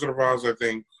production of Wizard of Oz, I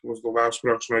think, was the last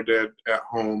production I did at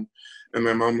home. And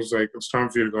my mom was like, it's time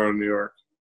for you to go to New York.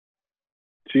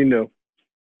 She knew.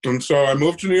 And so I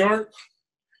moved to New York,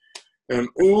 and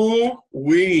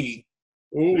ooh-wee,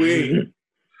 did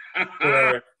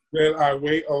I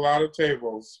wait a lot of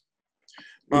tables.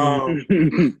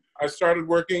 I started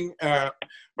working at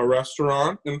a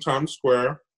restaurant in Times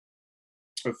Square,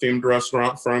 a themed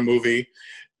restaurant for a movie,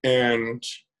 and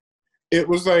it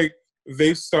was like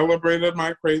they celebrated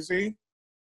my crazy.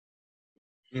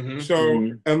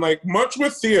 And like much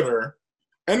with theater,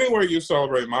 anywhere you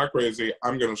celebrate my crazy,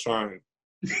 I'm gonna shine.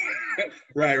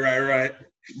 Right.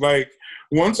 Like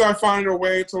once I find a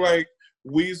way to like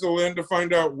weasel in to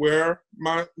find out where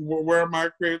my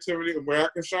creativity and where I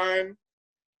can shine,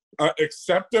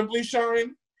 acceptably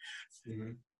shine,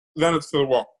 then it's to the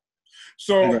wall.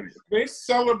 So they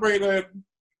celebrated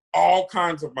all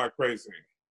kinds of my crazy.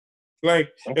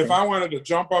 Like if I wanted to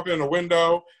jump up in a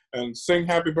window and sing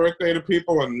happy birthday to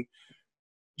people and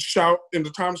shout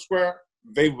into Times Square,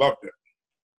 they loved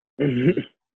it.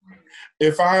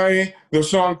 If the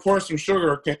song Pour Some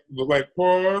Sugar, like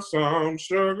pour some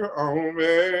sugar on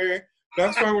me,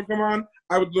 that song would come on,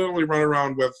 I would literally run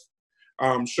around with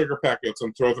sugar packets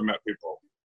and throw them at people.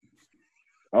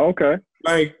 Okay.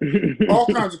 Like all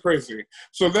kinds of crazy.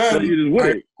 So then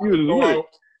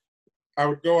I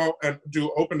would go out and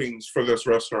do openings for this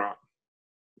restaurant.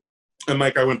 And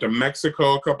like I went to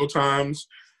Mexico a couple times.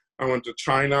 I went to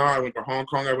China. I went to Hong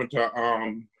Kong. I went to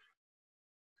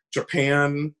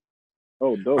Japan.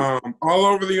 Oh, dope. All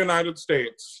over the United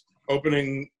States,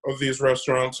 opening of these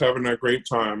restaurants, having a great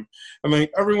time. And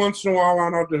like every once in a while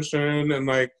on audition, and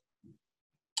like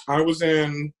I was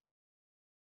in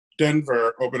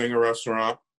Denver opening a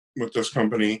restaurant with this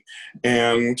company,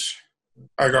 and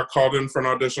I got called in for an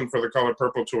audition for the Color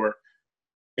Purple tour,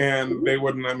 and they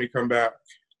wouldn't let me come back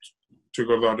to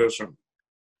go to the audition.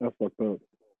 That's fucked up.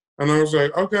 And I was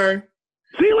like, okay,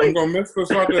 I'm gonna miss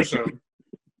this audition.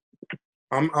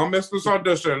 I'll miss this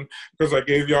audition because I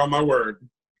gave y'all my word,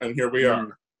 and here we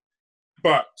are.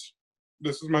 But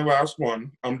this is my last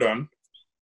one. I'm done.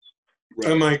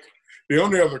 Right. And like the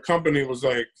only other company was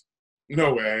like,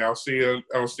 no way. I'll see you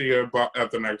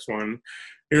at the next one.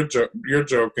 You're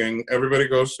joking. Everybody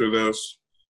goes through this.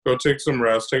 Go take some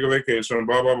rest. Take a vacation.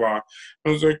 Blah blah blah. I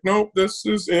was like, nope. This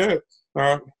is it.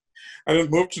 I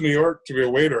didn't move to New York to be a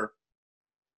waiter.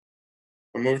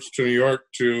 I moved to New York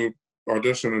to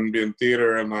audition and be in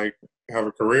theater and like have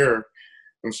a career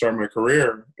and start my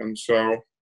career. And so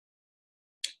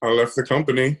I left the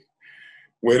company,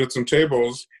 waited some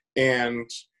tables, and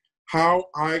how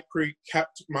I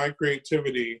kept my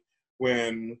creativity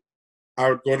when I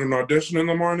would go to an audition in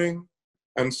the morning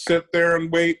and sit there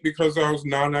and wait because I was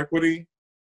non-equity,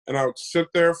 and I would sit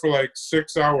there for like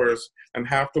 6 hours and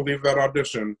have to leave that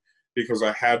audition because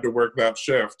I had to work that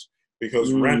shift,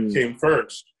 because rent came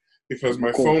first, because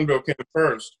my phone bill came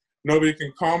first. Nobody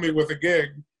can call me with a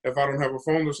gig if I don't have a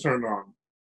phone that's turned on.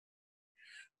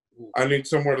 I need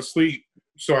somewhere to sleep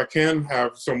so I can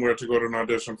have somewhere to go to an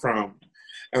audition from.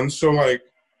 And so like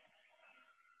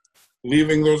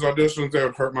leaving those auditions, they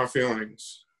would hurt my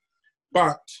feelings.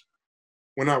 But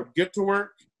when I would get to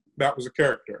work, that was a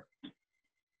character.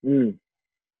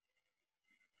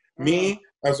 Me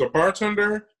as a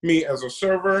bartender, me as a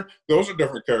server, those are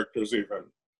different characters even.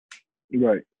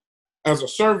 Right. As a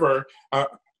server, a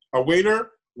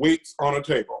waiter waits on a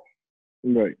table.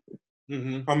 Right.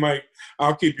 Mm-hmm. I'm like,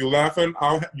 I'll keep you laughing.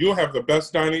 You'll have the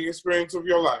best dining experience of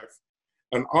your life,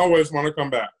 and always want to come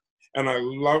back. And I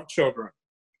love children,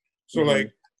 so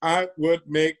like I would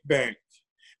make bank.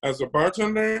 As a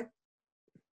bartender,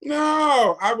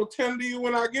 no, I will tend to you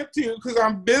when I get to you because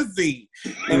I'm busy.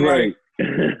 And like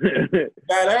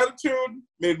that attitude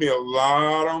made me a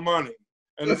lot of money.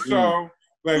 And so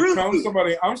like telling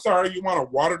somebody, I'm sorry, you want a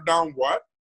watered down what?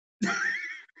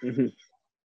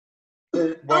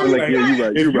 Well, like,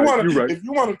 if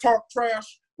you want to talk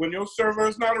trash when your server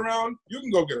is not around, you can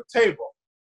go get a table.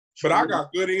 But I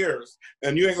got good ears,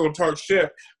 and you ain't gonna talk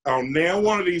shit on nail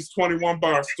one of these 21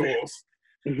 bar stools.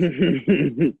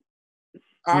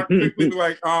 I'll quickly be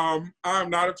like, I'm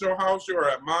not at your house, you are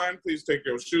at mine. Please take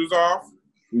your shoes off.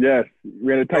 Yes,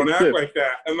 we're in a tight Don't act like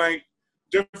that. And like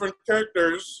different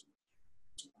characters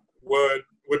would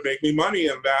make me money,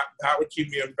 and that would keep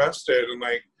me invested, and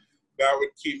like that would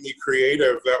keep me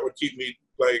creative. That would keep me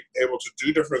like able to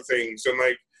do different things. And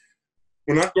like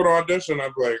when I go to audition,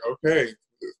 I'd be like, okay,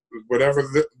 whatever,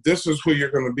 this is who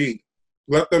you're going to be.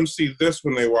 Let them see this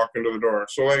when they walk into the door.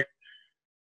 So like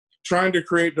trying to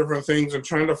create different things and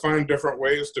trying to find different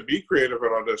ways to be creative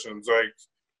at auditions, like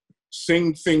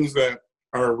sing things that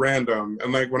are random.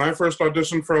 And like when I first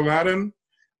auditioned for Aladdin,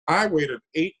 I waited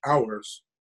 8 hours.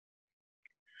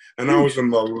 And I was in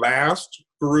the last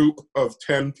group of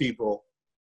 10 people.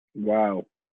 Wow.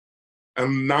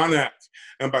 And non-act.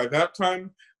 And by that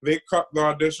time, they cut the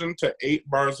audition to 8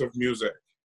 bars of music.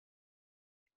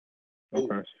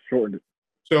 Okay, shortened it.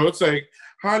 So it's like,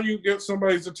 how do you get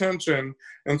somebody's attention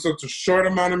in such a short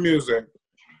amount of music?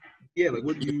 Yeah, like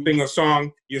what do you sing a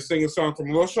song? You sing a song from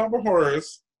Little Shop of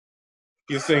Horrors.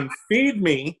 You sing "Feed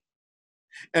Me,"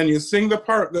 and you sing the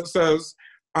part that says,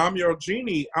 "I'm your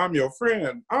genie, I'm your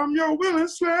friend, I'm your willing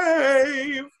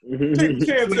slave. Take a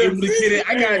chance and feed it.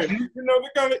 I got you. You know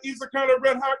the kind of eats, the kind of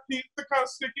red hot heat, the kind of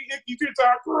sticky icky treats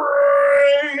I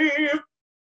crave."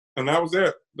 And that was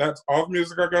it. That's all the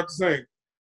music I got to sing.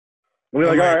 We're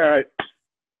like, all right.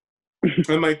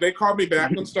 And like they called me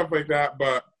back and stuff like that,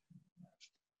 but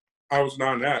I was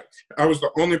non-act. I was the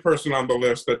only person on the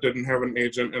list that didn't have an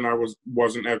agent, and I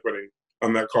wasn't equity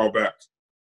on that callback.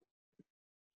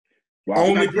 Wow.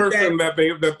 Only person that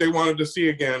they wanted to see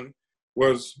again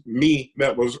was me.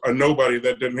 That was a nobody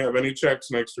that didn't have any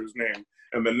checks next to his name.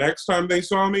 And the next time they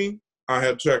saw me, I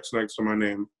had checks next to my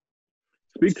name.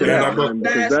 Speak to that, man,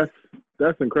 because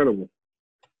that's incredible.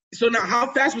 So now,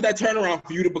 how fast was that turnaround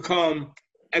for you to become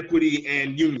equity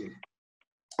and union?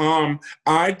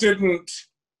 I didn't.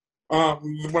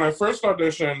 When I first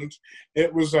auditioned,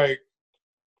 it was like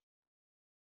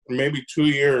maybe 2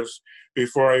 years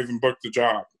before I even booked the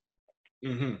job.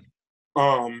 Mm-hmm.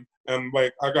 And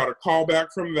like I got a call back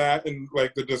from that in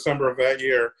like the December of that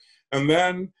year, and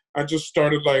then I just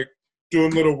started like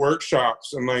doing little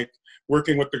workshops and like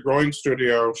working with the Growing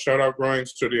Studio. Shout out Growing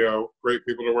Studio, great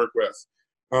people to work with.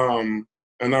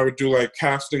 And I would do like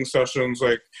casting sessions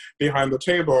like behind the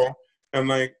table, and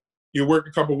like you work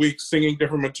a couple weeks singing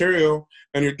different material,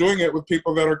 and you're doing it with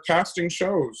people that are casting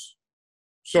shows.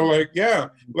 So like, yeah,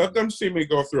 let them see me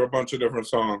go through a bunch of different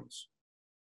songs.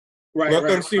 Let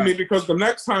them see me, because the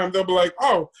next time they'll be like,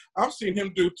 oh, I've seen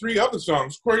him do 3 other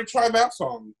songs. Corey, try that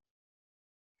song.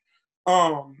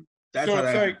 So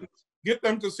it's like, get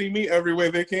them to see me every way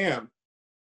they can.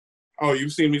 Oh,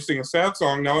 you've seen me sing a sad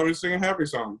song. Now let me sing a happy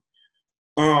song.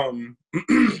 And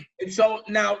so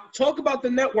now talk about the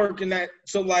network and that.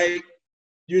 So like,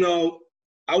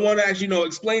 I want to actually,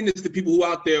 explain this to people who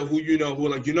out there who are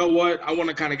like, you know what, I want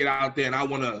to kind of get out there and I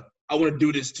want to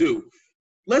do this too.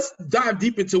 Let's dive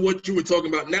deep into what you were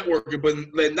talking about, networking, but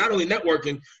not only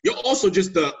networking, you're also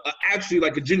just actually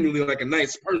like a genuinely like a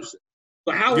nice person.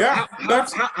 So how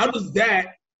does that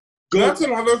go? That's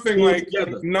another thing. Like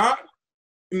together?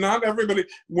 Not everybody.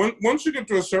 Once you get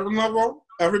to a certain level,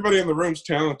 everybody in the room's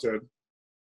talented.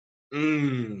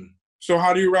 So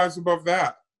how do you rise above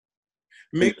that?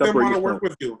 Make them want to work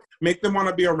with you. Make them want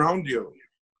to be around you.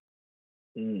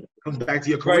 Comes back to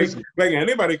your charisma. Like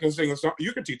anybody can sing a song.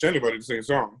 You can teach anybody to sing a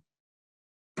song.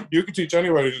 You can teach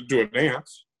anybody to do a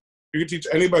dance. You can teach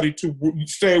anybody to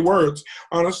say words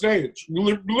on a stage.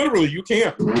 Literally, you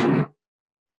can.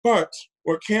 But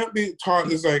what can't be taught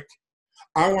is like,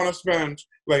 I want to spend,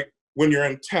 like when you're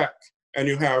in tech and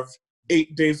you have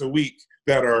 8 days a week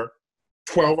that are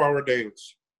 12-hour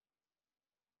days.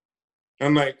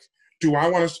 And like, do I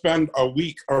want to spend a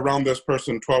week around this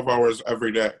person 12 hours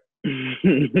every day?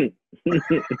 I'm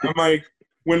like,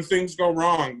 when things go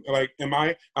wrong, like, I'm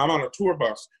on a tour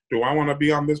bus. Do I want to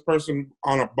be on this person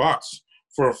on a bus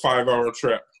for a 5-hour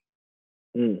trip?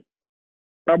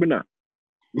 Probably not.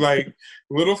 Like,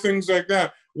 little things like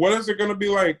that. What is it going to be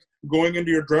like going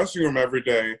into your dressing room every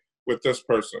day with this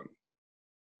person?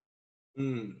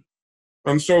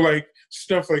 And so, like,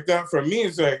 stuff like that for me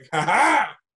is like,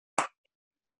 ha-ha!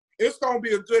 It's going to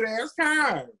be a good-ass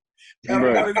time.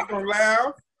 Everybody's going to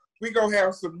laugh. We going to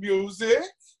have some music.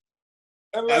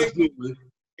 And like, absolutely.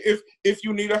 If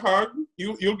you need a hug,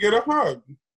 you'll get a hug.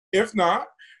 If not,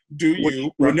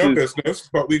 run your business,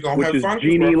 but we going to have fun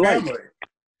with our family.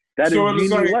 That is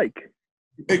Genie-like.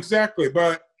 Exactly.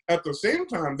 But at the same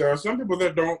time, there are some people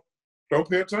that don't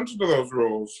pay attention to those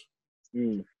rules.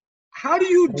 How do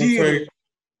you deal?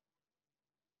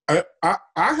 I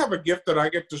have a gift that I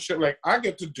get to like, I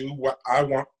get to do what I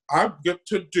want. I get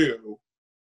to do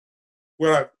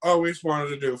what I've always wanted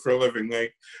to do for a living.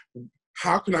 Like,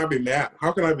 how can I be mad?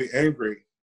 How can I be angry?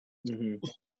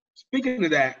 Speaking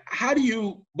of that, how do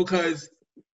you, because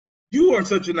you are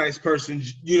such a nice person,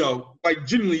 like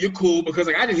genuinely you're cool, because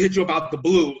like I just hit you about the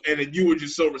blue and then you were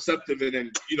just so receptive, and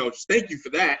then, just thank you for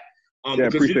that. Yeah,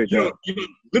 appreciate that.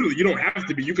 Literally, you don't have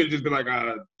to be. You could have just been like,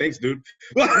 thanks, dude.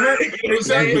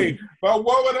 Exactly. But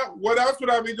what else would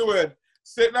I be doing?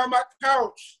 Sitting on my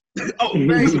couch. Oh,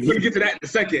 nice. We're going to get to that in a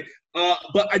second.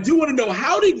 But I do want to know,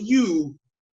 how did you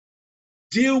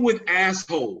deal with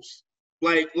assholes?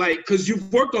 Like, because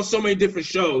you've worked on so many different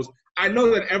shows. I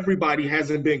know that everybody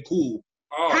hasn't been cool.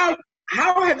 How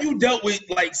have you dealt with,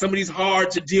 like, some of these hard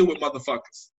to deal with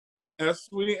motherfuckers? As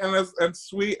sweet and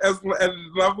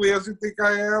lovely as you think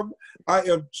I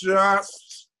am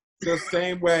just the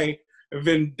same way.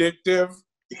 Vindictive.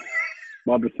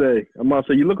 I'm about to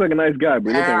say, you look like a nice guy, but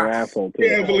you look like an asshole too.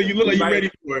 Yeah, but you look like you're ready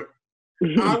for it.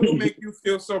 I will make you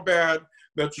feel so bad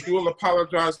that you will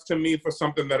apologize to me for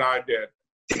something that I did.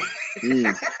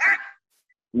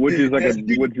 Which is that's a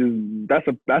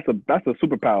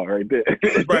superpower right there.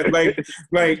 Right,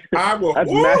 like I will. That's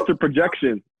master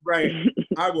projection. Right,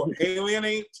 I will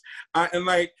alienate, and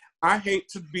like I hate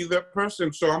to be that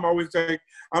person, so I'm always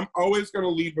gonna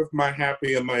lead with my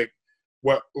happy and like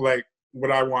what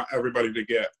I want everybody to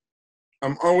get.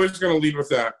 I'm always gonna lead with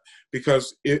that,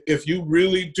 because if you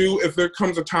really do, if there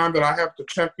comes a time that I have to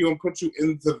check you and put you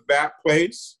into that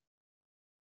place,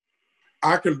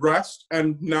 I can rest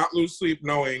and not lose sleep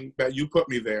knowing that you put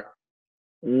me there.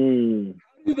 So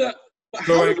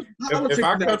like, if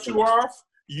I cut you off,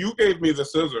 you gave me the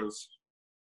scissors.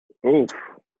 Oh.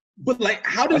 But like,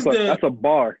 how does that's a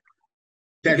bar.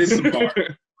 That is a bar.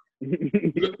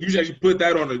 You should actually put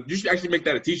that on you should actually make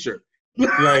that a t-shirt.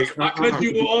 Like, I cut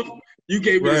you off, you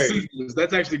gave me the scissors.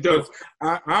 That's actually dope.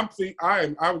 I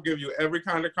will give you every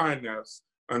kind of kindness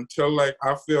until like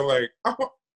I feel like,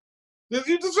 oh, did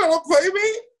you just try to play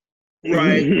me?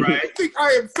 Right. I think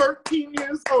I am 13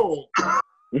 years old.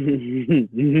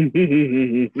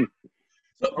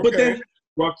 But then,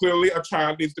 well, clearly a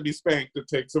child needs to be spanked. It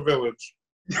takes a village.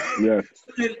 Yeah.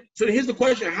 So here's the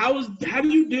question: how do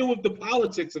you deal with the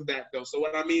politics of that, though? So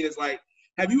what I mean is, like,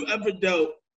 have you ever dealt,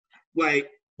 like,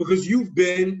 because you've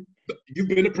been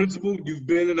a principal, you've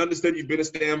been an understudy, you've been a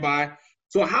standby.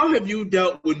 So how have you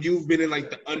dealt when you've been in like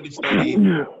the understudy?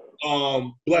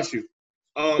 Bless you.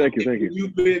 Thank you.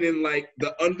 You've been in like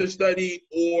the understudy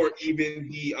or even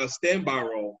the standby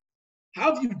role.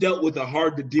 How have you dealt with a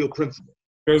hard to deal principal?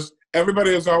 Because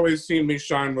everybody has always seen me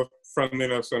shine with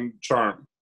friendliness and charm.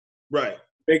 Right.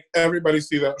 Make everybody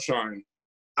see that shine.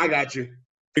 I got you.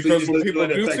 Because when people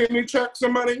do see me check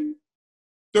somebody,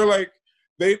 they're like,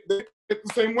 they get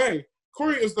the same way.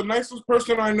 Corey is the nicest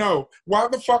person I know. Why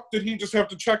the fuck did he just have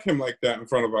to check him like that in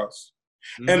front of us?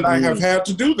 Mm-hmm. And I have had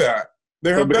to do that.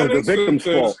 There have been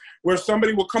instances where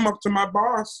somebody will come up to my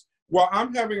boss while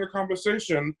I'm having a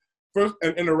conversation first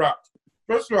and interrupt.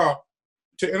 First of all,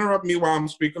 to interrupt me while I'm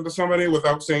speaking to somebody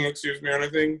without saying excuse me or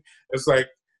anything, it's like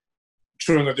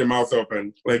chewing with your mouth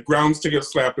open. Like grounds to get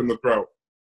slapped in the throat.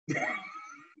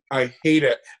 I hate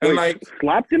it. And like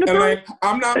slapped in the throat? Like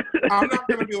I'm not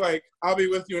gonna be like, I'll be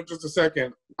with you in just a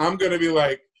second. I'm gonna be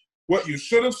like, what you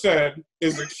should have said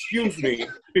is excuse me,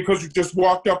 because you just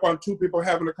walked up on two people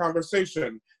having a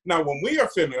conversation. Now when we are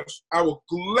finished, I will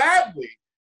gladly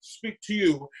speak to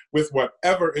you with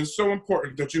whatever is so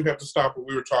important that you have to stop what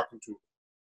we were talking to.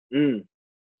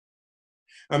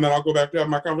 And then I'll go back to have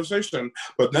my conversation.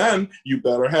 But then you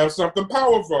better have something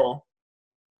powerful.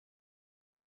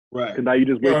 Right. Now you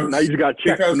just got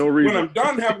checked for no reason. When I'm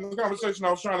done having the conversation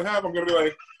I was trying to have, I'm going to be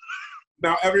like,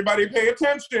 now everybody pay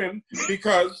attention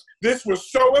because this was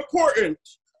so important.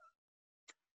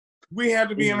 We had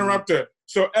to be interrupted.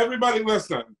 So everybody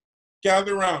listen.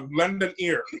 Gather around. Lend an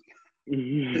ear.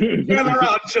 Gather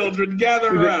around, children.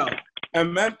 Gather around.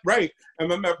 And then, right.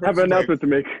 And then that person's have an announcement to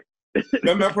make.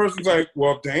 Then that person's like,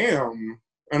 well, damn.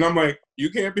 And I'm like, you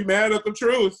can't be mad at the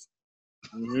truth.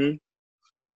 Mm-hmm.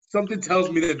 Something tells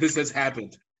me that this has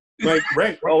happened. Like,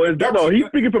 right. Oh, he's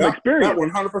speaking from experience. That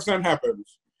 100%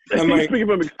 happens. And he's speaking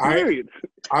from experience.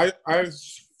 I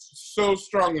so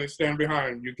strongly stand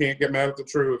behind, you can't get mad at the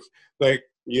truth. Like,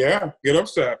 yeah, get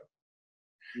upset.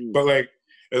 But like,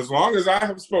 as long as I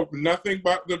have spoken nothing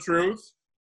but the truth.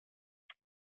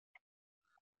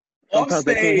 Sometimes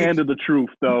they can't handle the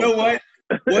truth, though. You know what?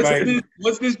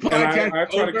 What's this podcast I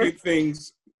try to keep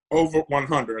things over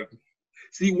 100.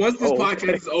 See, once this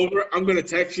podcast is over, I'm going to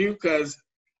text you because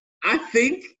I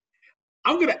think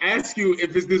I'm going to ask you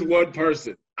if it's this one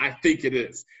person. I think it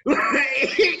is.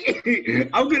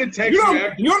 I'm going to text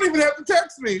you. You don't even have to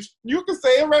text me. You can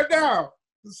say it right now.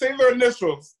 Say their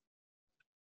initials.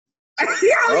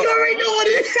 You already know what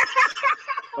it is.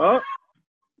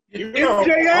 You know,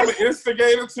 MJS? I'm an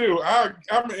instigator too.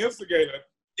 I'm an instigator.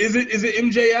 Is it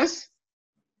MJS?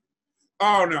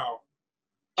 Oh no.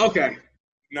 Okay.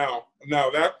 No.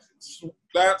 That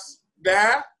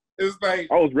is like.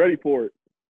 I was ready for it.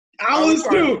 I was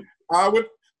too. I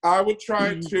would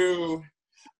try to.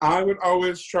 I would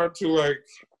always try to like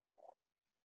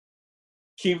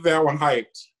keep that one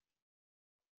hyped.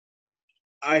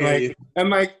 I hear you. And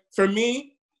like for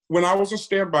me, when I was a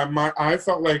standby, I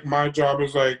felt like my job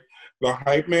was like the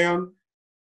hype man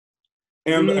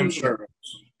and the insurance.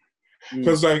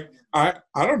 Because like I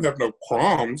don't have no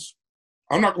qualms.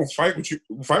 I'm not gonna fight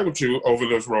with you over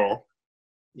this role.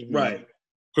 Right.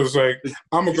 Because like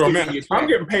I'm a grown man. I'm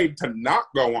getting paid to not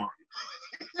go on.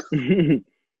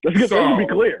 Let's be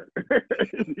clear.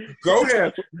 Go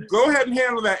ahead and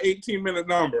handle that 18-minute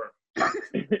number.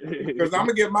 Because I'm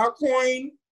gonna get my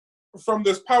coin from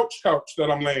this couch that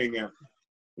I'm laying in.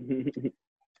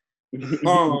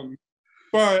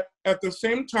 But at the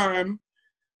same time,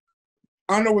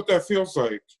 I know what that feels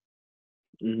like.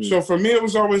 So for me, it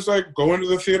was always like go into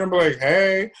the theater and be like,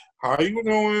 "Hey, how you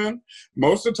doing?"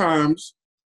 Most of the times,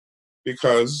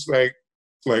 because like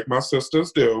my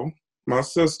sisters do,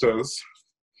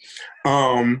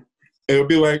 it would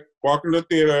be like walking to the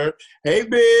theater. Hey,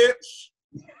 bitch,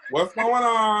 what's going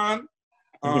on?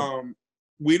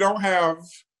 We didn't have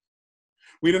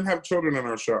children in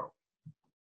our show,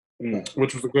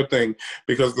 which was a good thing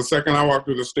because the second I walked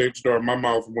through the stage door, my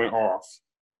mouth went off.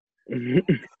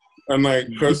 And like,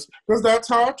 because that's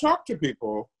how I talk to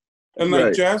people. And like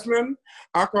right. Jasmine,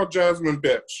 I call Jasmine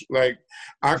bitch. Like,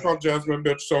 I call Jasmine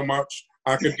bitch so much,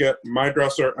 I could get my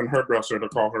dresser and her dresser to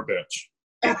call her bitch.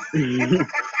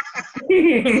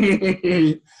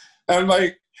 And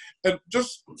like, and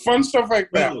just fun stuff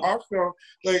like that. Also,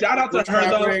 like, shout out to her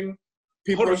though.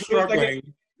 People are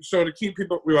struggling, so to keep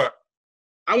people.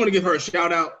 I want to give her a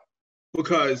shout out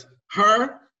because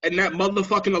her and that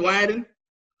motherfucking Aladdin,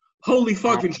 holy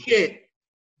fucking shit,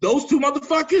 those two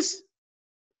motherfuckers.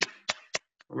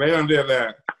 They done did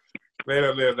that.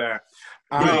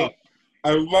 I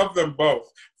love them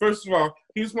both. First of all,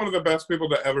 he's one of the best people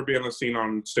to ever be in a scene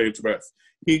on stage with.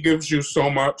 He gives you so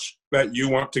much that you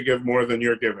want to give more than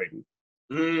you're giving.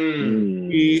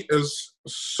 He is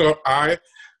so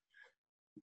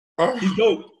Oh, He's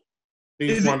dope.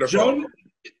 he's Is wonderful. it Jonah?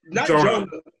 Not Jonah.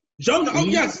 Jonah. Oh,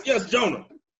 yes, Jonah.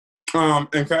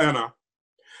 And Kaena.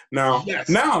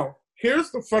 Now,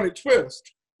 here's the funny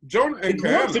twist. Jonah and They grew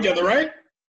up Kaena, together, right?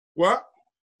 what?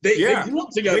 They Yeah, grew up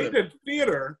together. they did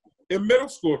theater in middle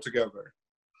school together.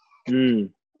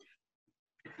 Mm.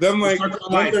 Then, like, Circle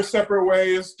of went life. their separate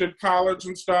ways, did college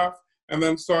and stuff, and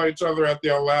then saw each other at the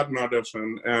Aladdin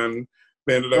audition, and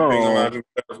they ended up being Oh. Aladdin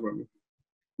Jasmine.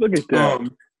 Look at that.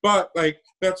 But like,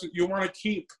 you want to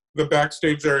keep the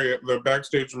backstage area, the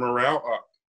backstage morale up.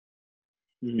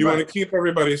 You want to keep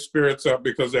everybody's spirits up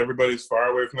because everybody's far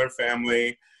away from their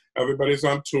family. Everybody's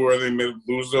on tour. They may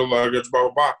lose their luggage, blah,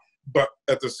 blah, blah. But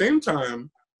at the same time,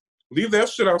 leave that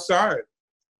shit outside.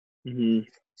 Mm-hmm.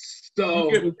 So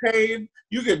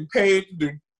You getting paid to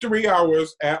do 3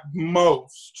 hours at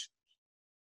most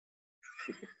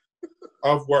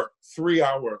of work. 3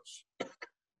 hours.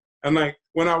 And like,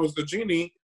 when I was the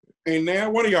genie, ain't now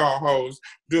one of y'all hoes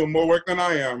doing more work than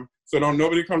I am. So don't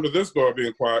nobody come to this door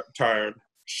being tired.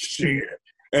 Shit.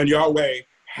 And y'all weigh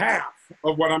half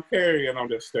of what I'm carrying on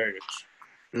this stage.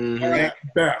 all right. At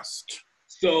best.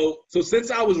 So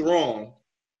since I was wrong,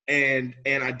 and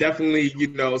I definitely,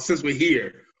 since we're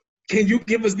here, can you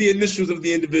give us the initials of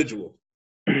the individual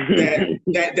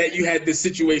that you had this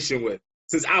situation with?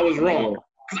 Since I was wrong,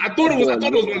 'cause I thought it was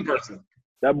one person.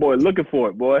 That boy looking for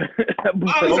it, boy. That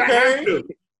boy, Okay.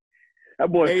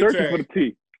 that boy AJ. searching for the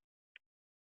T.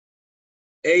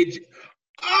 AJ.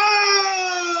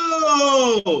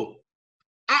 Oh!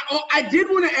 I did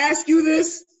want to ask you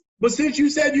this, but since you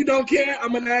said you don't care,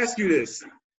 I'm going to ask you this.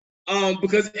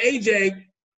 Because AJ,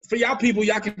 for y'all people,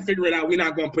 y'all can figure it out. We're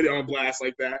not going to put it on blast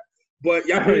like that. But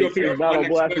y'all probably going to figure It's out not my on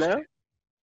next blast question. now?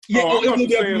 Yeah, I'm it about will to be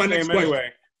up say for my his next name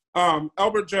question. anyway.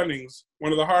 Albert Jennings,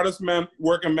 one of the hardest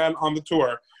working men on the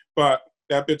tour, but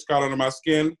that bitch got under my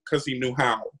skin because he knew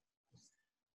how.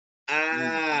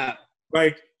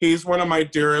 Like, he's one of my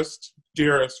dearest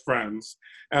friends.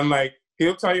 And like,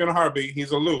 he'll tell you in a heartbeat,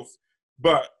 he's aloof.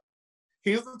 But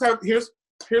he's the type, here's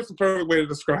the perfect way to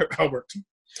describe Albert.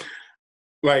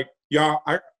 Like, y'all,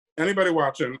 anybody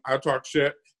watching, I talk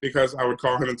shit because I would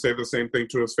call him and say the same thing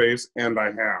to his face, and I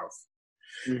have.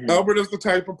 Mm-hmm. Albert is the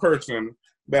type of person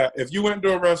that if you went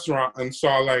to a restaurant and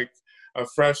saw like a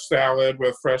fresh salad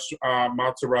with fresh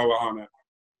mozzarella on it,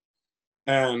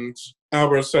 and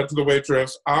Albert said to the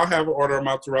waitress, "I'll have an order of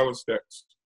mozzarella sticks,"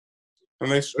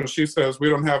 and she says, "We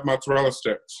don't have mozzarella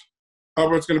sticks."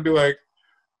 Albert's gonna be like,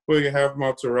 "Well, you have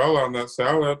mozzarella on that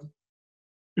salad."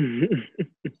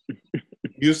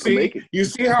 You see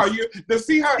how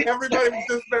everybody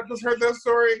that just heard that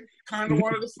story kind of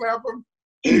wanted to slap him.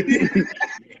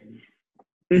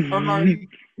 I'm like, he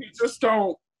just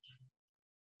don't.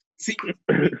 See,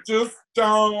 Just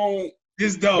don't.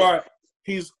 But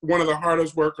he's one of the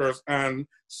hardest workers, and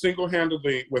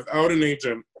single-handedly, without an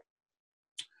agent,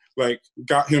 like,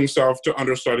 got himself to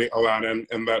understudy Aladdin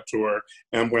in that tour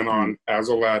and went on as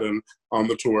Aladdin on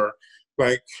the tour.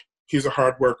 Like, he's a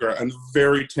hard worker and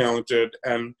very talented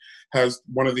and has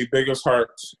one of the biggest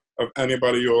hearts of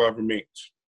anybody you'll ever meet.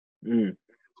 Mm.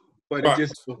 but But it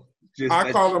just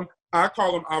I call him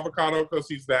avocado because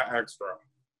he's that extra.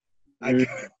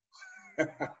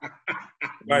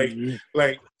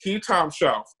 Like he top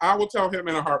shelf. I will tell him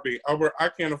in a heartbeat, Albert, I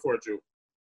can't afford you.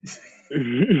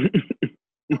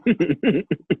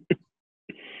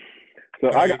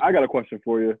 So I got a question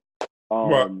for you.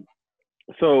 What?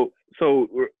 So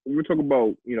we're talking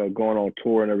about going on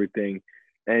tour and everything,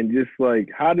 and just like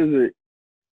how do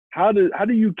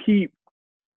you keep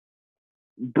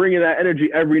bringing that energy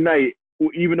every night,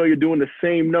 even though you're doing the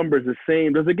same numbers,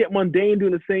 does it get mundane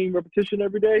doing the same repetition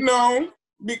every day? No,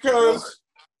 because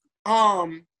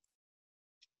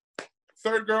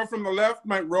third girl from the left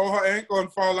might roll her ankle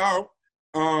and fall out.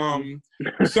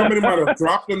 Somebody might have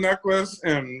dropped the necklace,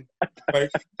 and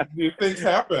like these things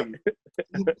happen.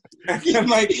 And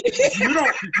like you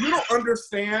don't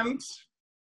understand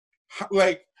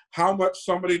like how much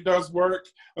somebody does work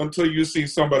until you see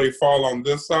somebody fall on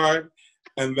this side,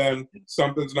 and then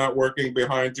something's not working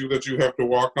behind you that you have to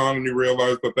walk on, and you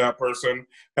realize that person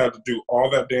had to do all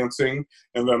that dancing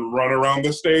and then run around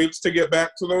the stage to get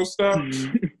back to those steps.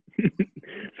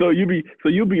 So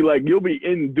you'll be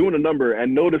in doing a number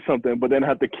and notice something, but then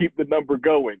have to keep the number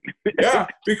going. Yeah,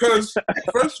 because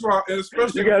first of all, and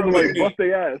especially you guys are like me, bust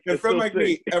their ass. in front like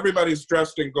me, everybody's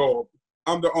dressed in gold.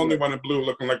 I'm the only one in blue,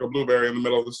 looking like a blueberry in the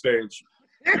middle of the stage.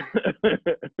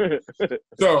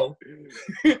 So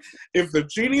if the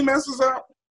genie messes up,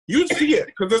 you see it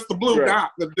because it's the blue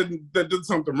dot that did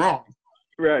something wrong.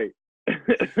 Right.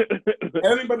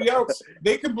 Anybody else,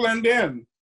 they can blend in.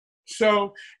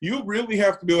 So you really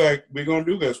have to be like, we're going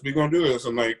to do this. We're going to do this.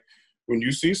 And like, when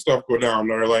you see stuff go down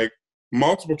there, like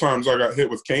multiple times I got hit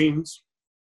with canes.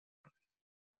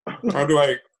 I'd be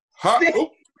like, okay,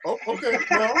 well,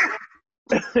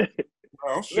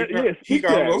 he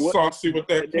got a little saucy with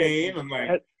that cane. And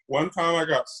like, one time I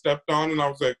got stepped on and I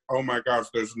was like, oh my gosh,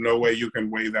 there's no way you can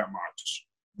weigh that much.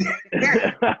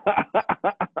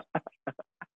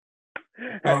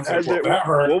 I was like, well, that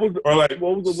hurt. Or like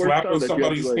slapping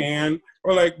somebody's hand.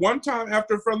 Or like one time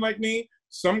after a friend like me,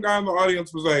 some guy in the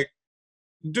audience was like,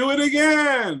 do it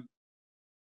again.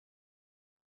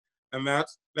 And that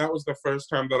was the first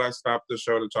time that I stopped the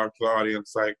show to talk to the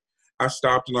audience. Like, I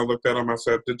stopped and I looked at him. I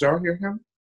said, did y'all hear him?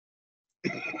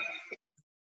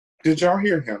 Did y'all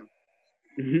hear him?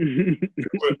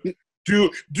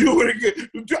 Do it again.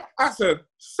 I said,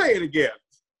 say it again.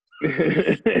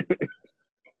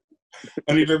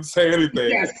 And he didn't say anything.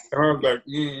 Yes. And I was like,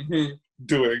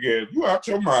 do it again. You out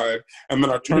your mind. And then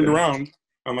I turned around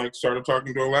and like started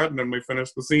talking to Aladdin and we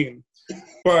finished the scene.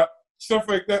 But stuff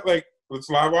like that, like it's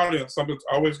live audience, something's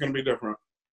always going to be different.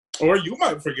 Or you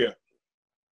might forget.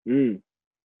 I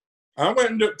went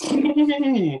into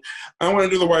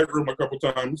the White Room a couple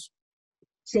times.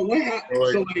 So what happened?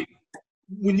 So like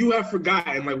when you have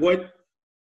forgotten, like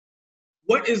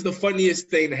what is the funniest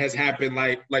thing that has happened?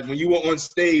 Like when you were on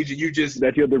stage and you just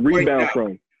that you had the rebound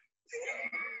from.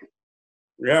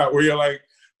 Yeah, where you're like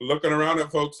looking around at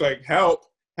folks like, help.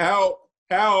 I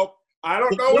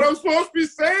don't know what I'm supposed to be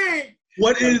saying.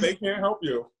 They can't help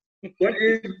you. What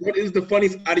is the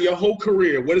funniest out of your whole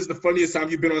career? What is the funniest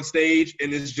time you've been on stage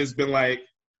and it's just been like,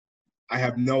 I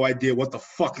have no idea what the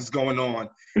fuck is going on,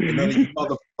 and none of you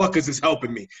motherfuckers is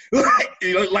helping me.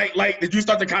 like, did you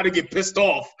start to kind of get pissed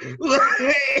off?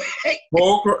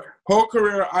 whole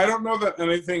career, I don't know that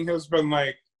anything has been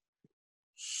like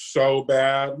so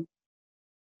bad.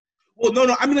 Well,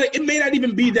 no. I mean, like, it may not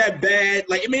even be that bad.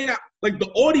 Like, it may not. Like, the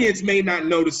audience may not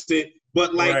notice it,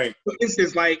 but like, right. For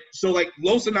instance, like, so like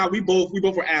Los and I, we both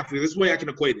were athletes. This is the way I can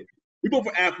equate it. We both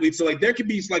were athletes, so like, there could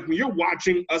be like when you're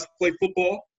watching us play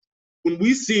football. When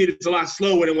we see it, it's a lot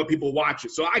slower than when people watch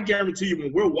it. So I guarantee you,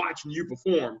 when we're watching you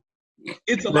perform,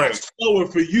 it's a lot slower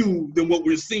for you than what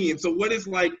we're seeing. So what is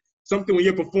like something when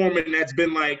you're performing that's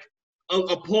been like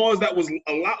a pause that was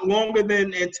a lot longer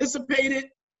than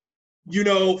anticipated, you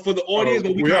know, for the audience,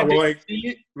 but we didn't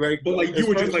see it. But like you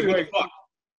were just like, what the fuck?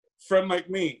 Friend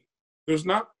like me, there's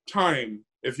not time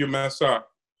if you mess up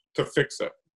to fix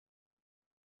it.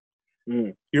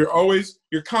 You're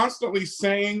constantly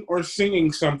saying or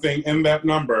singing something in that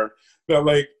number that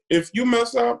like, if you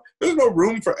mess up, there's no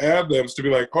room for ad-libs to be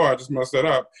like, oh, I just messed that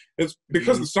up. It's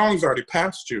because the song's already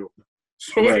past you.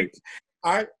 So like,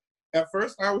 at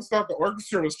first I always thought the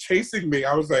orchestra was chasing me.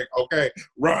 I was like, okay,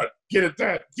 run, get it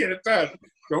done.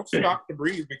 Don't stop to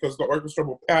breathe because the orchestra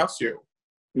will pass you.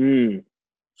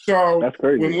 So that's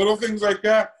crazy. When little things like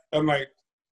that, I'm like,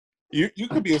 you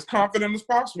could be as confident as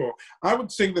possible. I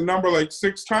would sing the number like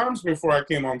 6 times before I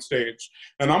came on stage.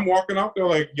 And I'm walking out there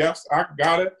like, yes, I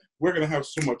got it. We're going to have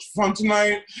so much fun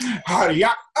tonight.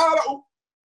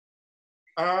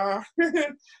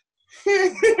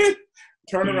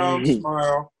 Turn around,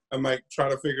 smile, and like try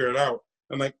to figure it out.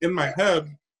 And like in my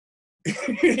head,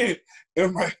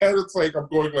 it's like I'm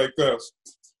going like this,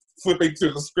 flipping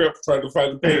through the script, trying to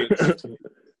find the page.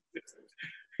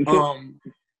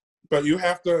 But you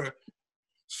have to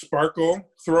sparkle,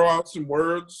 throw out some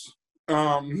words,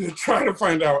 try to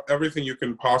find out everything you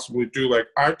can possibly do. Like,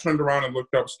 I turned around and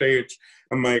looked upstage,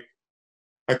 and like,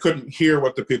 I couldn't hear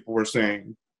what the people were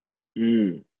saying.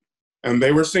 And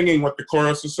they were singing what the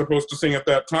chorus is supposed to sing at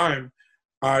that time.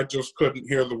 I just couldn't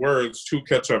hear the words to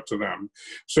catch up to them.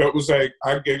 So it was like,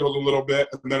 I giggled a little bit,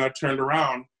 and then I turned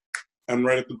around, and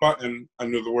right at the button, I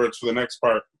knew the words for the next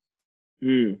part.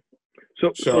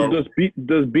 So does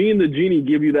being the genie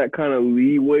give you that kind of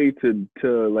leeway to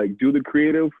like do the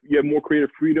creative? You have more creative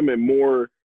freedom and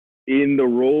more in the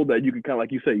role that you can kind of,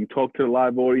 like you said, you talk to the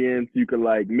live audience, you can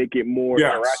like make it more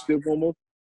interactive almost?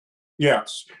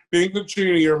 Yes. Being the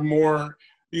genie, you're more,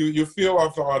 you feel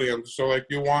off the audience. So like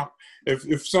you want, if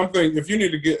you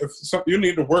need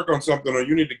to work on something or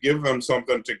you need to give them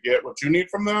something to get what you need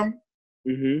from them,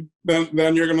 then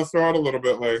you're going to throw out a little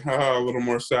bit like, a little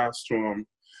more sass to them.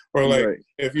 Or like,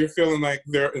 if you're feeling like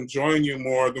they're enjoying you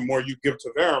more, the more you give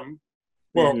to them,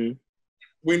 well,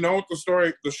 we know what the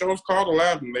show's called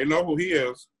Aladdin. They know who he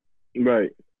is.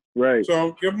 Right.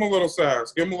 So give them a little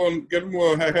sass. Give them a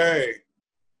little hey.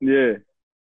 Yeah.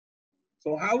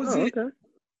 So how is it? Okay.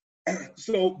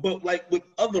 So, but like with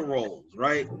other roles,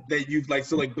 right? That you've like,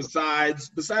 so like besides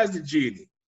the genie,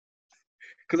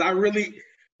 because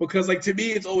because like to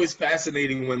me it's always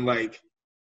fascinating when like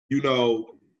you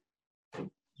know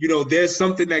there's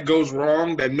something that goes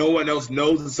wrong that no one else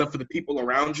knows except for the people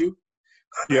around you.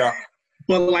 Yeah.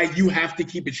 But like you have to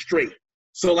keep it straight.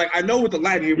 So like I know with the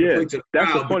Latin you play to the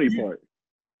that's crowd, the funny part.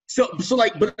 So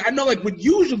like, but I know like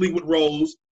usually with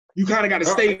roles, you kind of got to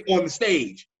stay on the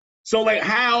stage. So like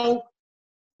how,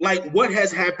 like what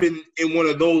has happened in one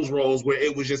of those roles where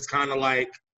it was just kind of like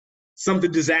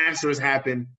something disastrous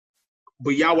happened,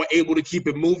 but y'all were able to keep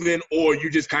it moving, or you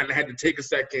just kind of had to take a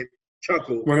second,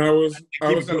 chuckle. When I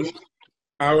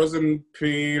was in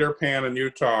Peter Pan in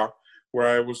Utah, where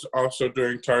I was also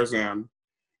doing Tarzan,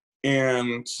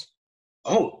 and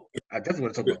I definitely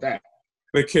want to talk about that.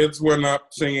 The kids went up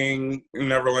singing in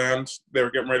Neverland. They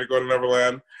were getting ready to go to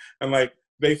Neverland, and like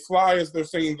they fly as they're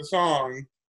singing the song,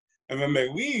 and then they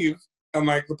leave, and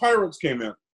like the pirates came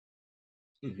in,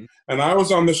 and I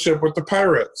was on the ship with the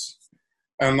pirates,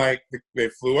 and like they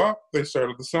flew up, they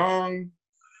started the song.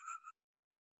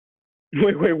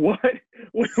 Wait, what?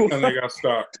 And they got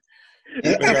stuck.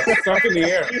 They got stuck in the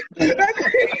air.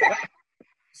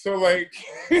 So like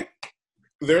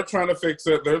they're trying to fix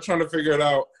it. They're trying to figure it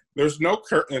out. There's no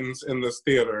curtains in this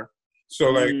theater. So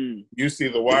like you see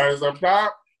the wires up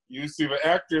top, you see the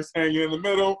actors hanging in the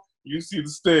middle, you see the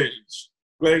stage.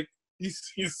 Like you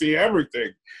see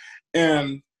everything.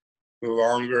 And the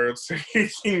longer it's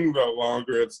taking, the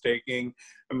longer it's taking.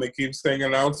 And they keep saying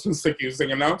announcements,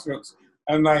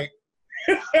 And like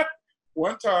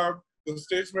one time the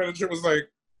stage manager was like,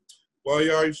 well,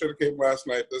 y'all, you should have came last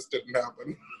night. This didn't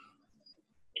happen.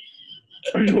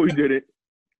 No, he didn't.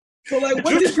 So like,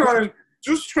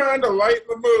 just trying to lighten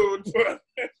the mood.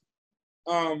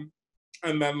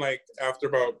 And then like after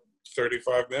about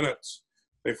 35 minutes,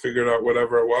 they figured out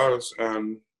whatever it was,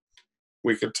 and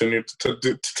we continued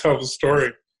to tell the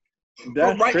story.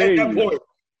 That's right crazy. At that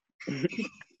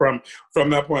point. From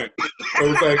that point, it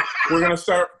was like we're gonna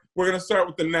start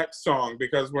with the next song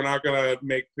because we're not gonna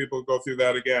make people go through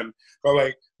that again. But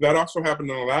like that also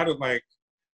happened in Aladdin. Like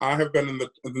I have been in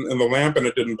the lamp and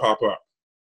it didn't pop up.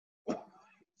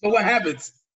 So what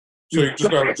happens? So you just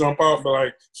gotta jump out and be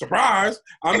like, surprise!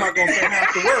 I'm not gonna say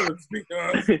half the words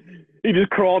because he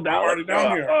just crawled out. Already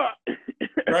down here.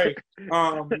 Right.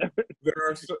 There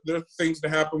are things that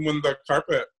happen when the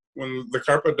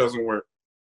carpet doesn't work.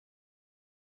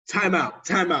 Time out.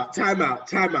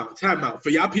 For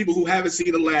y'all people who haven't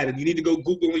seen Aladdin, you need to go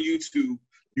Google on YouTube,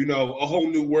 A Whole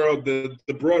New World, the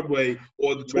Broadway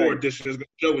or the tour edition is going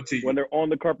to show it to you. When they're on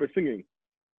the carpet singing.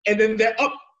 And then they're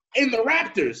up in the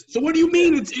rafters. So what do you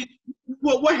mean?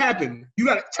 What happened? You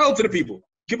got to tell it to the people.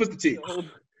 Give us the tea.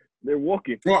 They're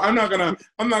walking. Well, I'm not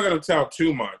gonna tell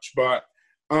too much, but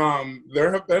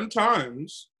there have been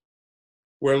times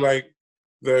where like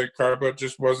the carpet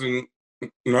just wasn't.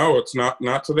 No, it's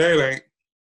not today, like.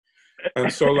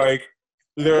 And so like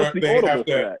they have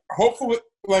to. Hopefully,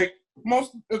 like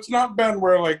most, it's not been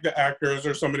where like the actors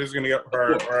or somebody's gonna get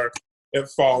hurt or it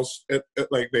falls. It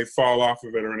like they fall off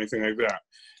of it or anything like that.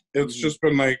 It's just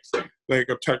been like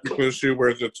a technical issue where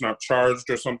it's not charged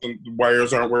or something. The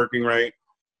wires aren't working right,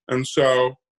 and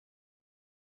so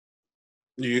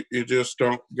you just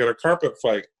don't get a carpet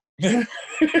fight.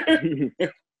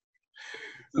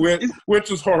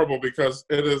 Which is horrible because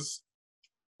it is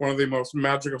one of the most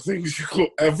magical things you will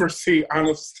ever see on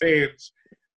a stage.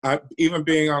 Even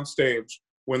being on stage,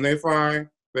 when they fly,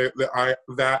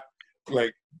 that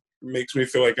like makes me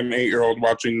feel like an 8-year-old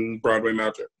watching Broadway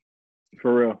magic.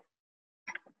 For real.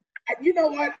 You know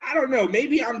what? I don't know.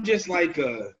 Maybe I'm just like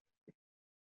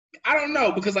I don't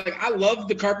know, because like I love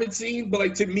the carpet scene, but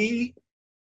like to me,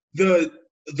 the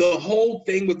whole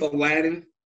thing with Aladdin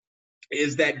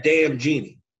is that damn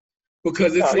genie.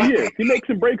 Because it's he makes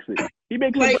and breaks it. He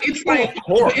makes like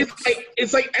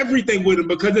it's like everything with him,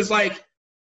 because it's like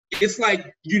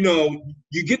you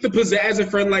get the pizzazz a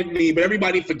friend like me, but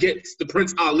everybody forgets the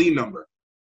Prince Ali number.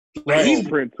 Like he's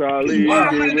Prince Ali.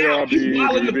 I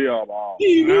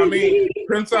mean,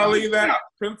 Prince Ali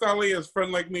is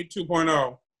Friend Like Me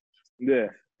 2.0. Yeah.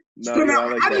 No, so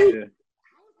now, how do you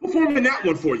performing that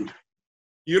one for you?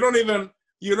 You don't even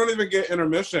get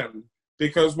intermission,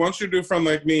 because once you do Friend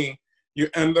Like Me, you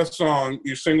end the song,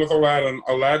 you sing with Aladdin,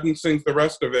 Aladdin sings the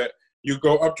rest of it, you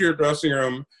go up to your dressing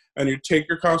room and you take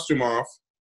your costume off,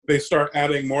 they start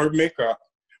adding more makeup.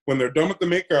 When they're done with the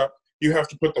makeup, you have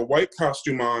to put the white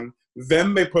costume on,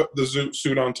 then they put the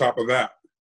suit on top of that.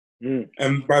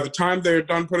 And by the time they're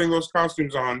done putting those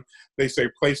costumes on, they say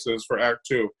places for Act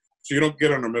 2. So you don't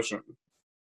get intermission.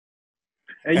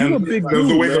 And you a big dude,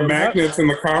 the way the magnets in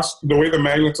the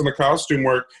costume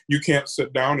work, you can't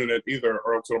sit down in it either,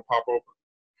 or else it'll pop open.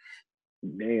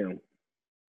 Damn.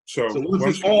 So once once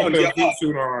it's you on, put you're that zoot up.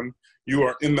 suit on, you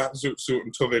are in that zoot suit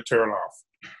until they tear it off.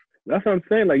 That's what I'm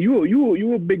saying. Like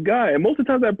you a big guy, and most of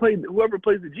the times whoever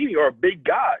plays the genie are big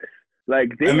guys.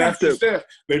 Like they And have that's to. just it.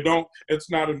 They don't. It's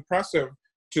not impressive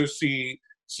to see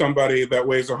somebody that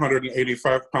weighs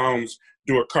 185 pounds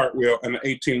do a cartwheel and an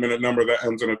 18-minute number that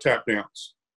ends in a tap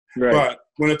dance. Right. But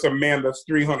when it's a man that's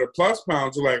 300 plus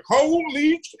pounds, you're like,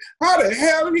 holy, how the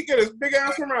hell did he get his big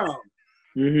ass around?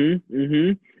 And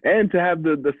to have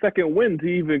the second win to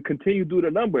even continue through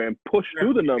the number and push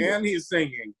through the number. And he's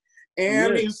singing.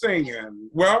 He's singing.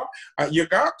 Well, you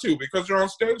got to, because you're on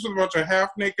stage with a bunch of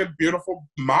half-naked, beautiful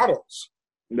models.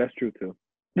 That's true, too.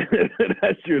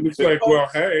 That's true, It's too. like, well,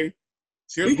 hey,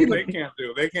 here's Speaking what of- they can't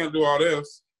do. They can't do all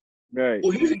this. Right.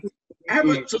 Well,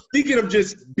 so speaking of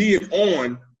just being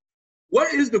on,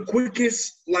 what is the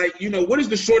quickest, like, what is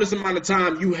the shortest amount of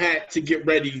time you had to get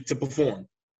ready to perform?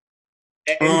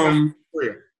 In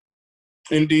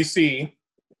DC,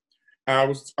 I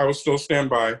was still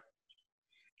standby,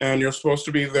 and you're supposed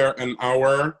to be there an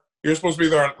hour. You're supposed to be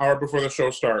there an hour before the show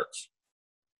starts.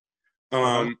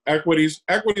 Equities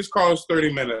call us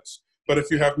 30 minutes, but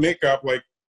if you have makeup like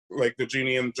the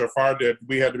Genie and Jafar did,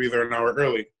 we had to be there an hour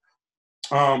early.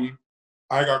 I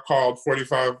got called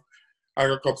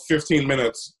 15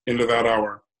 minutes into that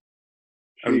hour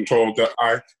and told that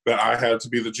I had to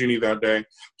be the Genie that day.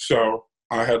 So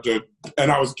I had to, and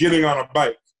I was getting on a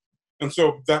bike. And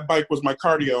so that bike was my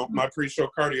cardio, my pre-show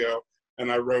cardio.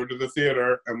 And I rode to the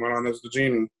theater and went on as the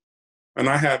Genie. And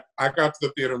I got to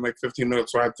the theater in like 15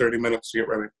 minutes, so I had 30 minutes to get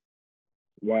ready.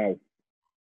 Wow.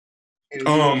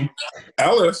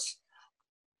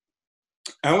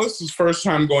 Ellis's first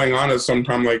time going on is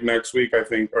sometime like next week, I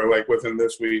think, or like within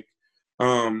this week.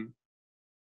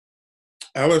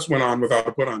 Ellis went on without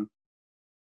a put on.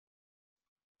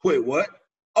 Wait, what?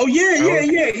 Oh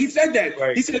yeah. He said that.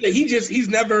 Like, he said that he's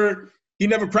never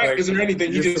practiced or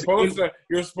anything. You're supposed to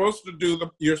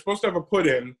have a put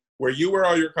in where you wear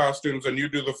all your costumes and you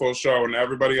do the full show, and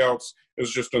everybody else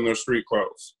is just in their street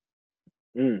clothes.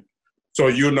 So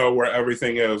you know where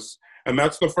everything is. And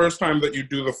that's the first time that you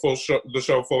do the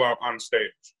show full out on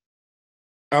stage.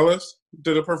 Ellis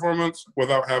did a performance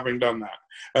without having done that.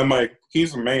 And, like,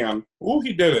 he's a man. Ooh,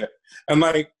 he did it. And,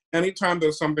 like, anytime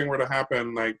that something were to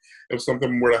happen, like, if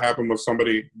something were to happen with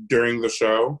somebody during the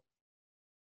show,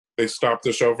 they stop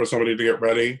the show for somebody to get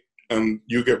ready, and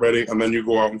you get ready, and then you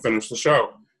go out and finish the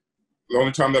show. The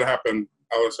only time that happened,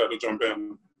 Ellis had to jump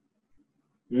in.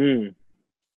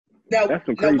 Now, that's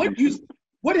some crazy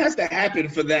what has to happen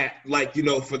for that? Like,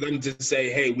 for them to say,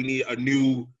 "Hey, we need a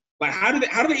new." Like, how do they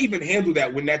even handle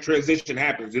that when that transition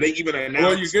happens? Do they even announce?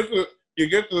 Well, you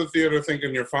get to the theater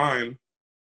thinking you're fine.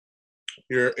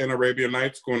 You're in Arabian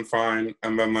Nights going fine,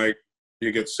 and then like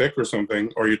you get sick or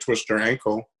something, or you twist your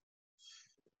ankle,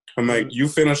 and like you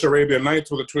finish Arabian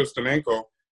Nights with a twisted ankle,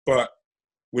 but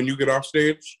when you get off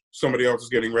stage, somebody else is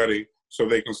getting ready, so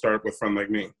they can start with Friend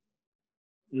Like Me.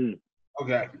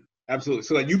 Okay. Absolutely.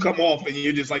 So like you come off and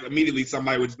you're just like immediately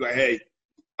somebody would just be like, "Hey,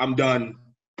 I'm done.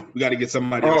 We got to get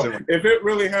somebody else in." If it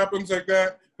really happens like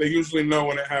that, they usually know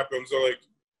when it happens. So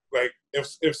like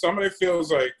if somebody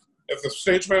feels like, if the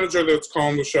stage manager that's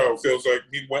calling the show feels like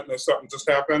he witnessed something just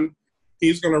happened,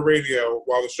 he's gonna radio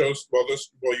while you're still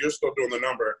doing the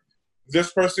number.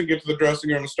 This person get to the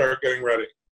dressing room and start getting ready.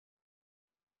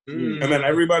 And then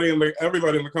everybody in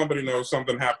the company knows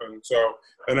something happened. So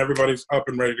then everybody's up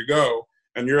and ready to go.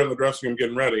 And you're in the dressing room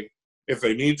getting ready. If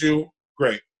they need you,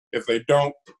 great. If they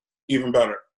don't, even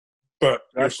better. But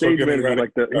you're still getting ready. He's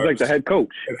like the head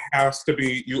coach. It has to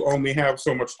be. You only have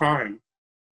so much time.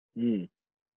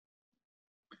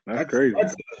 That's crazy.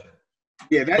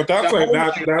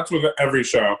 That's with every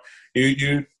show.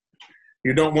 You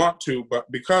don't want to,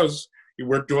 but because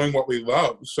we're doing what we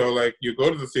love, so like you go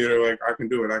to the theater like I can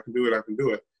do it.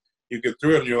 You get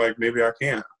through it and you're like, maybe I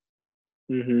can't.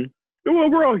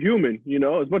 Well, we're all human,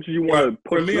 as much as you want to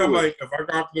push. For me, I'm like, if I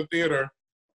go to the theater,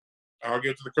 I'll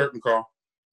get to the curtain call.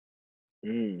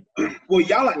 Well,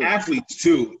 y'all are athletes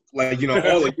too, like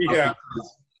all of yeah.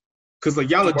 Because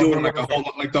like y'all are doing like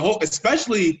the whole,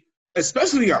 especially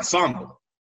the ensemble.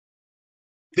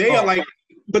 They are like,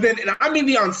 but then and I mean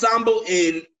the ensemble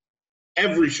in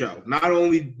every show, not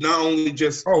only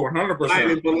just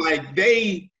 100%, but like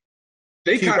they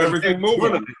keep kind of everything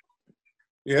moving.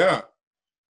 Yeah.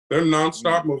 They're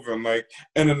nonstop moving, like,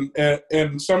 and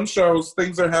in some shows,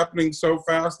 things are happening so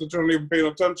fast that you're not even paying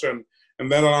attention, and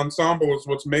that ensemble is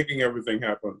what's making everything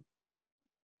happen.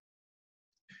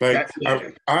 Like,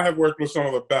 I have worked with some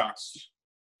of the best,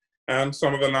 and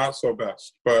some of the not so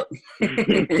best, but.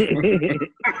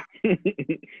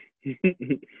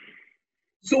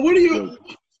 So what do you?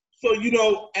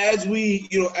 So, as we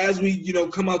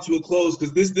come out to a close,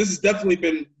 because this has definitely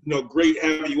been, great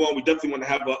having you on. We definitely want to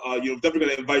have definitely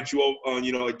going to invite you on,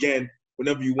 again,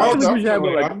 whenever you want. We should have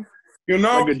like a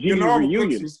Genie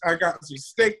reunion. I got some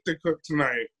steak to cook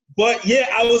tonight. But yeah,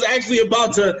 I was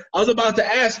about to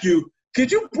ask you,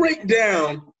 could you break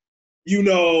down,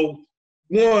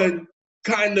 one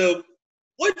kind of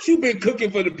what you've been cooking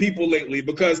for the people lately?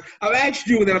 Because I've asked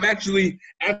you, and then I'm actually,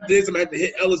 after this, I'm going to have to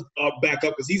hit Ellis back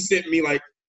up because he sent me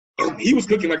he was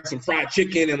cooking like some fried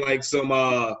chicken and like some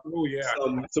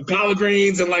some collard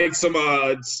greens and like some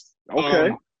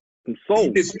some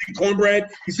soul. Sweet cornbread.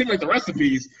 He sent me like the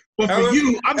recipes. But for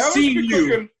you, I'm seeing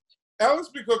you. Ellis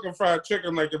be cooking fried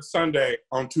chicken like it's Sunday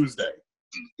on Tuesday.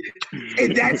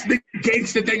 And that's the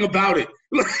gangster thing about it.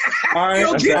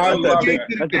 That's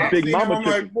a big mama. I'm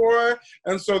like, boy.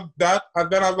 And so then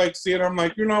I like see it. I'm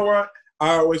like, you know what?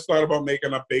 I always thought about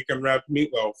making a bacon wrapped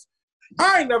meatloaf.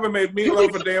 I ain't never made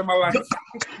meatloaf a day in my life.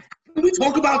 Can we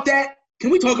talk about that? Can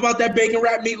we talk about that bacon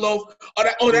wrapped meatloaf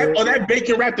or that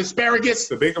bacon wrapped asparagus?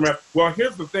 The bacon wrap. Well,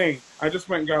 here's the thing. I just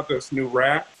went and got this new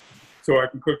wrap so I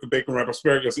can cook the bacon wrap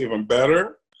asparagus even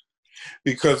better.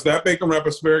 Because that bacon wrap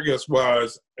asparagus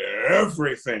was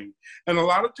everything. And a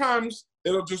lot of times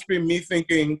it'll just be me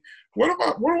thinking, what do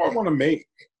I want to make?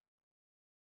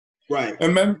 Right.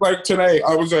 And then like today,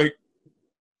 I was like,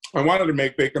 I wanted to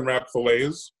make bacon wrap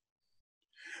fillets.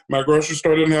 My grocery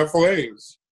store didn't have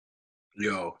fillets.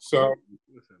 Yo. So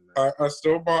I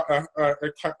still bought a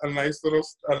nice little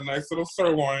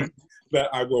sirloin that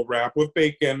I will wrap with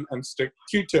bacon and stick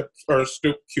stick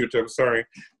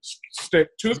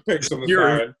toothpicks on the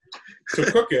side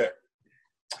to cook it.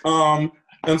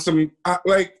 And some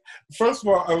first of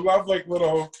all, I love like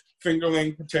little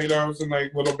fingerling potatoes and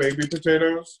like little baby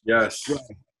potatoes. Yes.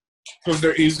 Because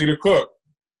they're easy to cook.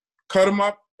 Cut them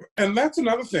up, and that's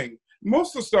another thing.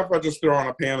 Most of the stuff I just throw on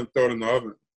a pan and throw it in the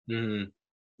oven.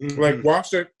 Mm-hmm. Mm-hmm. Like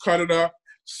wash it, cut it up,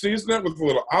 season it with a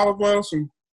little olive oil, some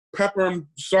pepper and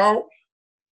salt.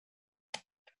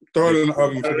 Throw it in the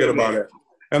oven, forget about it.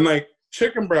 And like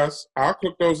chicken breasts, I'll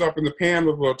cook those up in the pan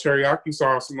with a little teriyaki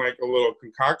sauce and like a little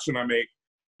concoction I make.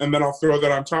 And then I'll throw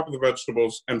that on top of the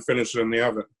vegetables and finish it in the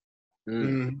oven.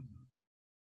 Mm.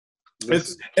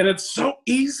 It's so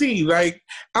easy. Like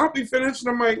I'll be finished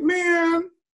and I'm like,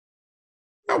 man,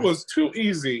 that was too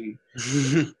easy.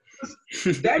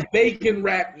 That bacon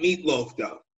wrapped meatloaf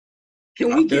though.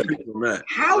 Can we get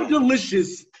how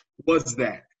delicious was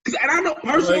that? And I know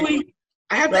personally,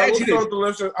 I have to ask you this. That was so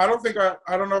delicious.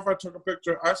 I don't know if I took a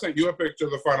picture. I sent you a picture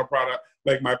of the final product,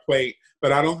 like my plate,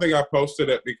 but I don't think I posted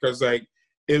it because like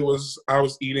I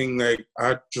was eating, like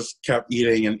I just kept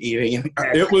eating and eating.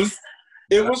 It was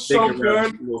so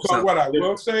good. But what I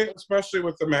will say, especially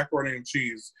with the macaroni and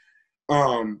cheese,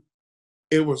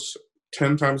 it was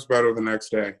 10 times better the next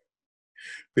day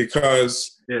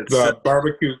because the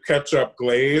barbecue ketchup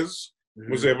glaze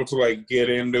was able to like get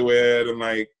into it and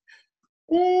like,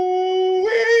 ooh,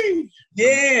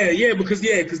 because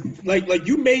like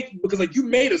you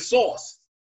made a sauce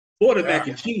for the mac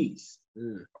and cheese.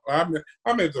 I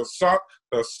made the sauce.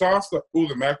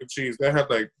 The mac and cheese. They had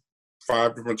like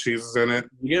 5 different cheeses in it.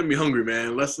 You're getting me hungry,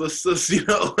 man. Let's And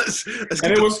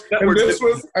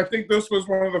I think this was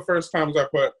one of the first times I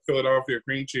put Philadelphia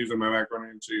cream cheese in my macaroni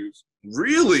and cheese.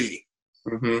 Really?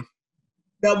 Mm-hmm.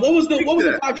 Now, what was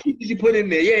the 5 cheeses you put in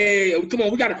there? Yeah. Come on,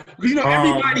 we gotta. Because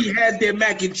everybody has their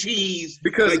mac and cheese.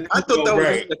 Because I thought that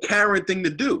was a Karen thing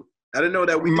to do. I didn't know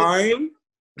that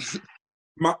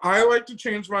I like to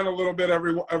change mine a little bit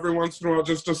every once in a while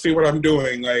just to see what I'm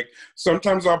doing. Like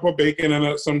sometimes I'll put bacon in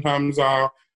it. Sometimes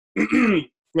I'll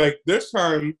like this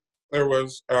time there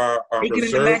was a bacon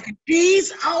reserved in the mac and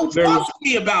cheese. Oh, talk to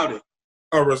me about it.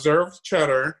 A reserved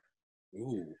cheddar.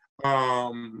 Ooh.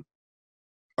 An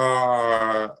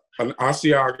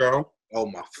Asiago. Oh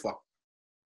my fuck.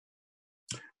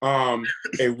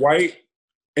 A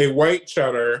white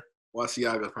cheddar. Well,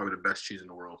 Asiago is probably the best cheese in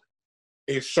the world.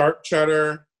 A sharp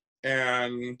cheddar,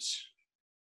 and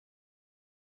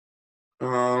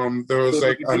there was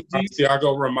like an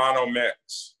Asiago Romano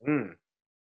mix.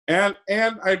 And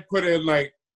I put in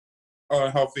like a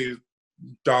healthy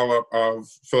dollop of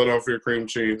Philadelphia cream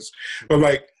cheese. But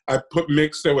like I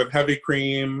mixed it with heavy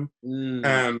cream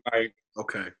and like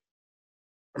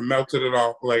melted it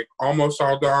all like almost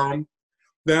all down.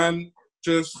 Then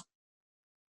just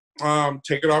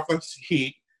take it off the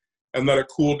heat and let it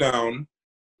cool down.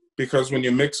 Because when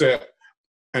you mix it,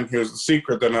 and here's the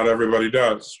secret that not everybody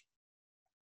does,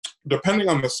 depending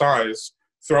on the size,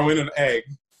 throw in an egg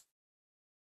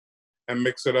and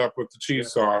mix it up with the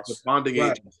cheese sauce. The bonding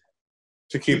agent.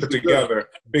 To keep it together.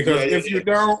 Because if you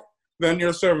don't, then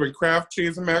you're serving Kraft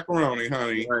cheese and macaroni,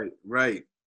 honey. Right.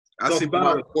 I So see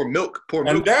butter. pour milk.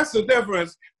 And that's the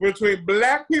difference between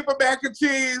black people mac and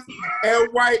cheese and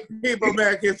white people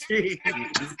mac and cheese.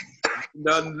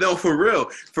 No, for real,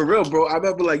 bro. I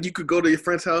remember like you could go to your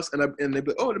friend's house and they'd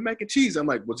be like, "Oh, the mac and cheese." I'm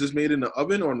like, "Was this made in the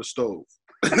oven or on the stove?"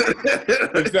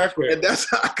 Exactly. And that's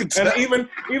how I could tell. And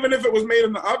even if it was made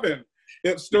in the oven,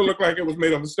 it still looked like it was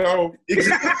made on the stove.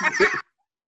 Exactly.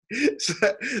 So,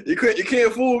 you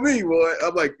can't fool me, boy.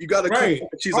 I'm like, you gotta Right. cook.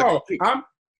 She's like,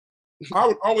 I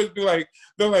would always be like,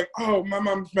 they're like, "Oh, my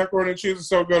mom's macaroni and cheese is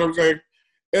so good." I was like,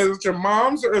 "Is it your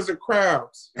mom's or is it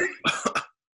Kraft's?"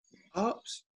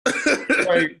 Ups.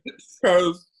 Like,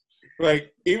 because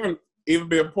like even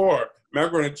being poor,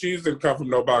 macaroni and cheese didn't come from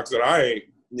no box that I ate.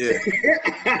 Yeah.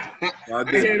 I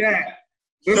hear that.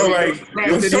 So like,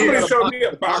 when somebody showed me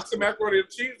a box box of macaroni and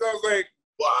cheese, I was like,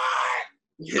 "What?"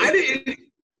 Yeah.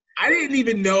 I didn't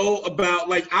even know about,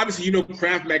 like, obviously you know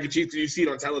Kraft mac and cheese because you see it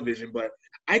on television, but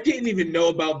I didn't even know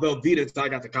about Velveeta until I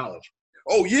got to college.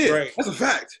 Oh yeah, Right. That's a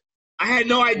fact. I had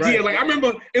no idea. Right. Like, I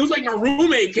remember it was like my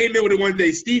roommate came in with it one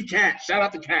day, Steve Katz. Shout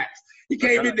out to Katz. He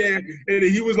came in there and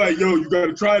he was like, "Yo, you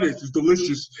gotta try this. It's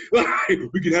delicious.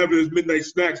 We can have it as midnight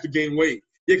snacks to gain weight."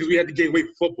 Yeah, because we had to gain weight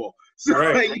for football. So,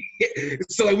 Right.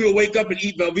 like we would wake up and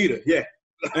eat Velveeta. Yeah.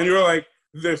 And you were like,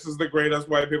 "This is the greatest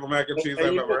white people mac and cheese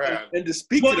I've ever had." And to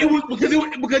speak Well, to it that, was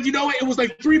because you know what? It was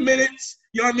like 3 minutes.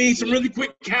 You know what I mean? Some really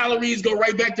quick calories. Go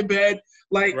right back to bed.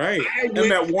 Like, Right. I And went,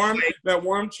 that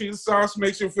warm cheese sauce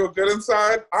makes you feel good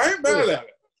inside. I ain't mad at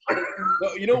it.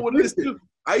 well, you know what it is too.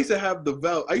 I used to have the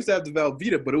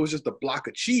Velveeta, but it was just a block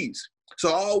of cheese. So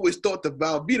I always thought the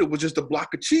Velveeta was just a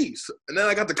block of cheese. And then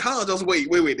I got to college, I was wait,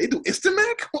 they do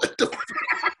Instamac? What the?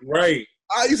 Right.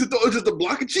 I used to thought it was just a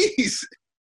block of cheese.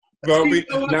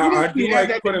 Velveeta. Now I do had like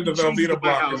that putting the cheese in my Velveeta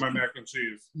block house. in my mac and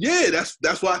cheese. Yeah,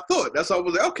 that's what I thought. That's why I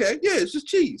was like, okay, yeah, it's just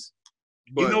cheese.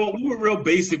 But You know what? We were real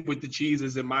basic with the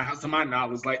cheeses in my house, to my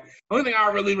knowledge. Like, the only thing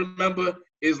I really remember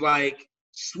is like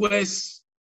Swiss,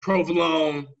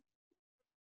 provolone,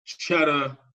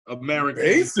 cheddar, American.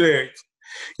 Basic.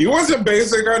 You wasn't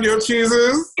basic on your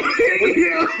cheeses.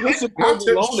 what's the I'll tell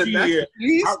provolone and mac you, and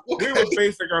cheese? We were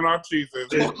basic on our cheeses.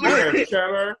 We had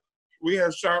cheddar. We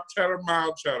had sharp cheddar,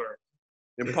 mild cheddar.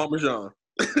 And Parmesan.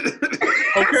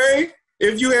 Okay?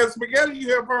 If you had spaghetti,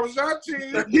 you had Parmesan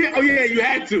cheese Yeah, oh yeah, you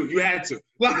had to.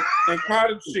 and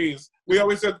cottage cheese. We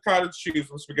always had cottage cheese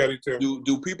with spaghetti too. Do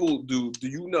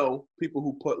you know people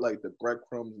who put like the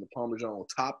breadcrumbs and the Parmesan on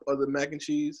top of the mac and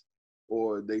cheese,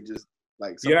 or they just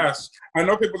like? Yes, I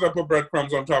know people that put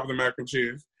breadcrumbs on top of the mac and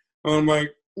cheese. And I'm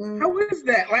like, How is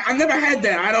that? Like, I never had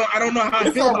that. I don't know how I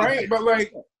it's feel all about right, it. but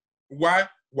like, why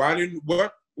didn't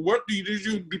what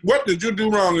did you do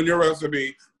wrong in your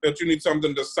recipe that you need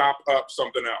something to sop up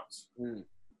something else?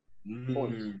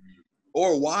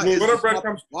 Or why? Well, is what are the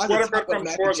breadcrumbs? Why What the are top of breadcrumbs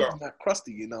mac for and cheese though? not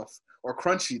crusty enough or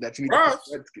crunchy that you need?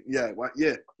 Crust? Yeah. Why?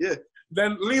 Yeah.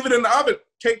 Then leave it in the oven.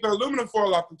 Take the aluminum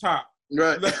foil off the top.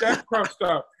 Right. Let that crust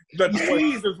up. The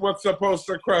cheese is what's supposed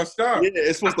to crust up. Yeah,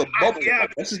 it's supposed to bubble. Yeah.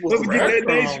 That's just supposed to Look at bubble. that.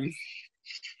 Breadcrumbs.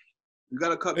 You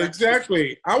gotta cut back.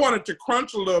 Exactly. I want it to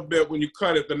crunch a little bit when you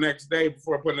cut it the next day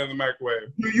before putting it in the microwave.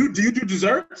 Do you do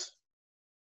desserts?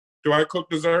 Do I cook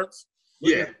desserts?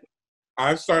 Yeah.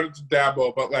 I've started to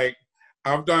dabble, but like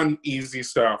I've done easy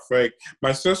stuff. Like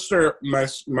my sister,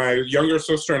 my younger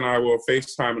sister and I will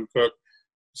FaceTime and cook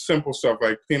simple stuff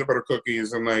like peanut butter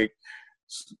cookies and like.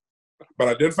 But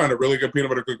I did find a really good peanut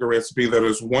butter cookie recipe that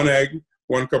is 1 egg,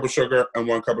 1 cup of sugar, and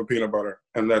 1 cup of peanut butter,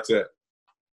 and that's it.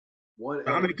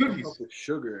 How many cookies? Cup of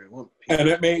sugar and 1 And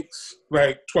it makes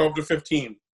like 12 to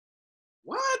 15.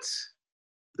 What?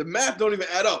 The math don't even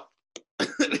add up.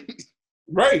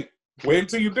 Right. Wait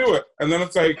until you do it. And then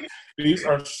it's like, these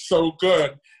are so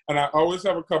good. And I always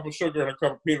have a cup of sugar and a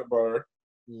cup of peanut butter.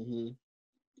 Mm-hmm.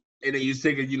 And then you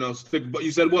take it, stick. But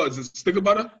you said what? Is it stick of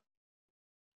butter?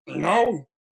 No.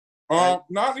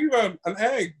 Not even an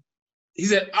egg. He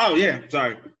said, "Oh yeah,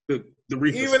 sorry, the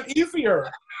Reese's." Even easier.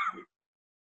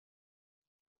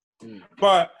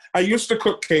 But I used to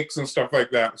cook cakes and stuff like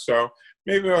that. So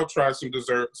maybe I'll try some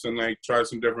desserts and like try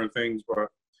some different things. But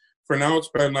for now, it's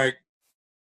been like,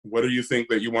 what do you think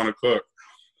that you want to cook?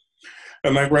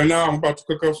 And like right now, I'm about to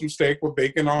cook up some steak with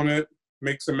bacon on it,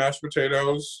 make some mashed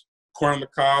potatoes, corn on the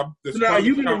cob. So now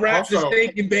you gonna wrap the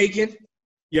steak in bacon?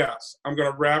 Yes, I'm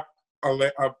gonna wrap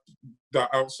the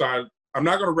outside. I'm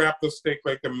not gonna wrap the steak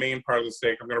like the main part of the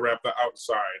steak. I'm gonna wrap the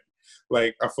outside,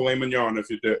 like a filet mignon,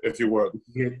 if you would.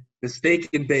 Yeah, the steak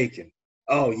and bacon.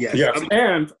 Oh yes. Yes,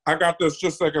 and I got this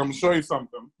just like I'm gonna show you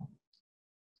something.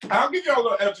 I'll give you a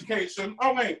little education.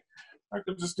 Oh wait, I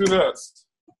could just do this.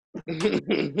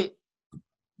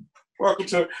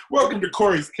 Welcome to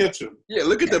Corey's Kitchen. Yeah,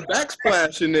 look at the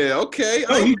backsplash in there. Okay.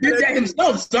 Oh, he did that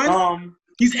himself, son.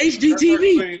 He's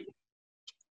HGTV.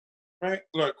 Right?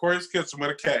 Look, Corey's Kitchen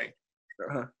with a K.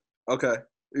 Okay.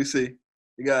 You see.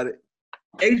 You got it.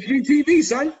 HGTV,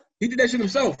 son. He did that shit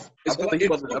himself. I feel like he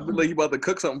about to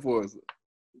cook something for us.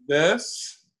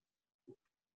 This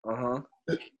Uh-huh.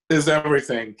 is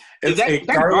everything. It's that a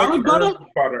garlic herb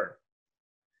butter.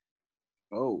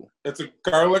 Oh. It's a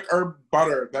garlic herb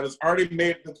butter that is already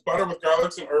made. It's butter with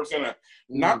garlics and herbs in it.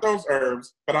 Not those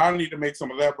herbs, but I need to make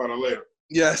some of that butter later.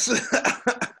 Yes.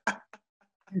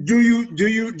 Do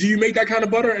you make that kind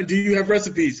of butter, and do you have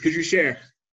recipes? Could you share?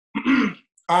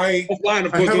 Offline,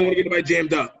 of course. Don't want to get anybody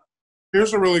jammed up.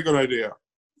 Here's a really good idea.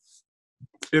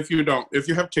 If you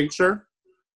have tincture,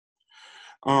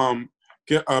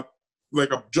 get a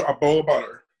bowl of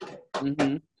butter.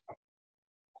 Mm-hmm.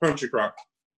 Crunchy crock.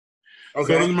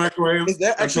 Okay. Put it in the microwave. Is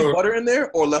there actually butter in there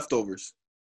or leftovers?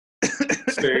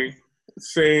 See,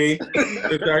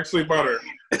 it's actually butter.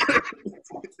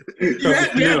 You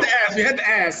had to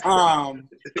ask.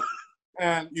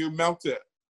 And you melt it.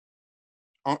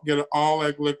 Get it all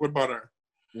like liquid butter.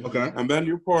 Okay. And then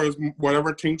you pour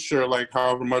whatever tincture, like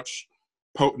however much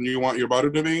potent you want your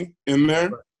butter to be in there,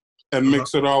 and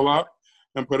mix it all up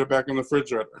and put it back in the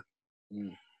refrigerator.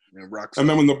 And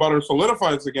then when the butter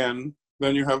solidifies again,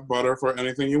 then you have butter for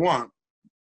anything you want.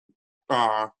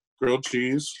 Grilled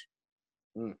cheese,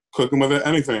 cooking with it,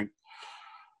 anything.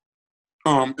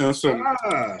 And so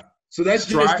that's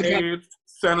dry aged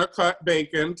center cut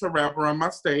bacon to wrap around my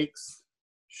steaks.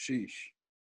 Sheesh.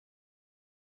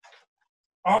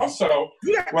 Also,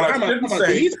 what I didn't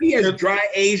say, he has dry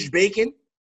aged bacon.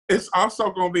 It's also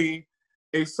gonna be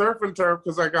a surf and turf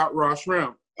because I got raw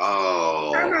shrimp.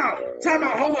 Oh, time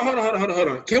out. Hold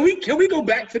on. Can we go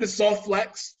back to the soft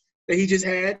flex that he just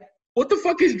had? What the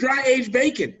fuck is dry aged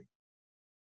bacon?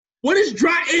 What is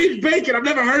dry aged bacon? I've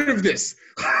never heard of this.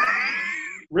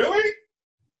 Really?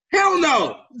 Hell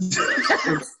no.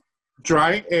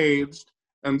 Dry aged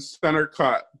and center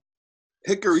cut.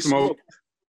 Hickory smoke.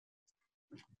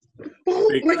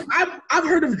 Like I've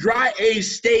heard of dry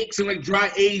aged steaks and like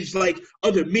dry aged like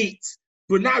other meats,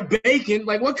 but not bacon.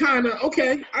 Like what kind of?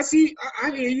 Okay, I see. I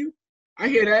hear you. I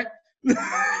hear that.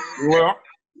 Well,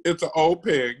 it's an old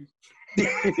pig.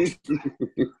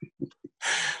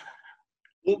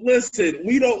 Well, listen.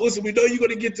 We know you're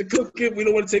gonna get to cooking. We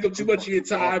don't want to take up too much of your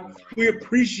time. We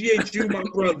appreciate you, my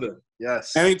brother.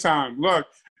 Yes. Anytime. Look,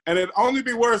 and it'd only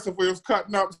be worse if we was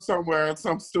cutting up somewhere in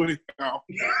some studio.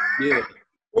 Yeah.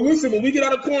 Well, listen, when we get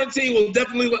out of quarantine, we'll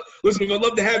definitely listen. We'd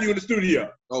love to have you in the studio.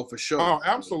 Oh, for sure. Oh,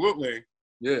 absolutely.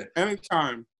 Yeah.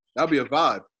 Anytime. That'll be a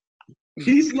vibe.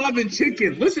 Peace, love, and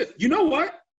chicken. Listen, you know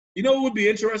what? You know what would be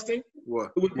interesting?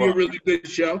 What? It would be a really good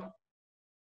show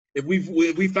if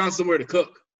we found somewhere to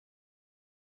cook.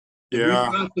 Yeah.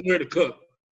 If we found somewhere to cook.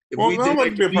 Well, that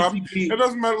wouldn't be a problem. It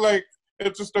doesn't matter. Like,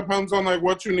 it just depends on like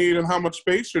what you need and how much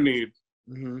space you need.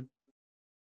 Mm-hmm.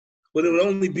 But it would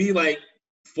only be like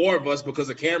 4 of us because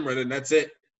of Cameron, and that's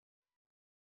it.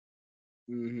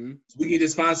 Mm-hmm. So we can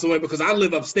just find somewhere because I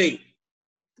live upstate.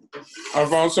 I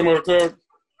found somewhere to cook.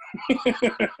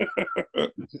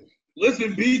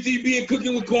 Listen, BTB and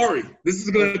Cooking with Corey. This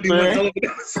is going to be one hell of an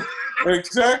episode.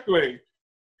 Exactly.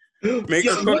 Make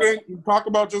a cooking, talk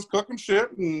about just cooking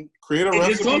shit and create a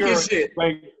recipe. Just talking shit.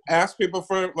 Like ask people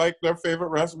for like their favorite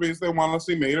recipes they want to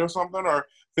see made or something, or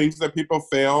things that people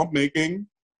fail making.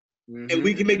 Mm-hmm. And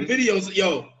we can make videos,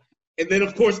 and then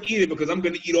of course eat it because I'm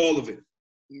going to eat all of it.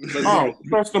 Oh,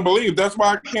 trust and believe. That's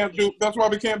why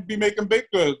we can't be making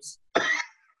baked goods.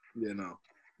 Yeah, no.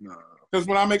 Because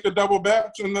when I make a double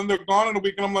batch and then they're gone in a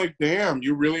week, and I'm like, damn,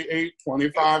 you really ate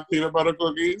 25 peanut butter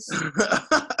cookies?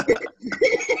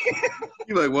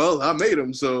 You're like, well, I made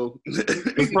them, so.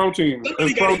 It's protein.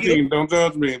 It's protein. Don't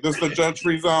judge me. This is the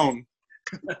judge-free zone.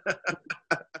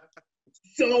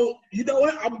 So, you know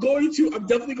what? I'm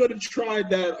definitely going to try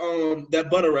that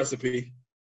butter recipe.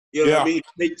 You know what I mean?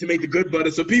 To make the good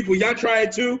butter. So people, y'all try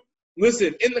it too.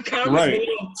 Listen, in the comments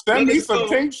below. Send me some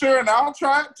tincture and I'll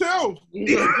try it too.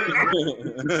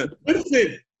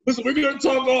 Listen, we're going to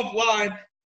talk offline.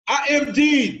 I am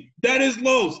Dean. That is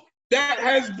Los. That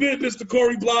has been Mr.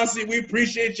 Corey Blasi. We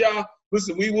appreciate y'all.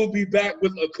 Listen, we will be back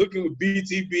with a Cooking with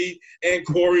BTB and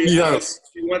Corey. Yes.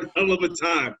 One hell of a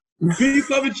time. Peace,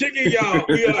 love, and chicken, y'all.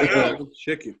 We are out.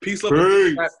 Chicken. Peace, love,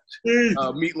 and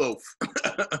meatloaf.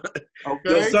 Okay.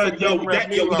 Yo, son, we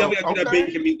definitely got to do that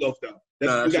bacon meatloaf, though. We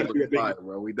got to do that fire,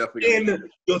 bro. We definitely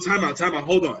got to. Time out.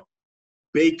 Hold on.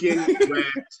 Bacon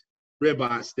wrapped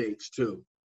ribeye steaks, too.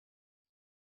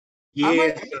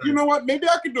 Yeah. You know what? Maybe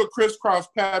I could do a crisscross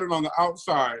pattern on the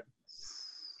outside.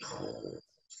 Oh,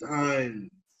 son.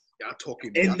 Y'all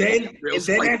talking. And then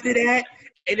after that,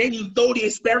 and then you throw the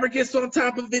asparagus on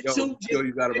top of it too. Yo,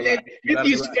 you gotta And relax. then hit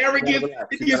the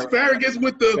asparagus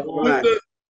with the.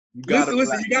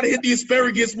 Listen. You gotta hit the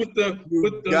asparagus with the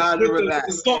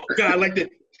salt guy like that.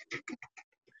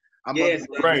 I'm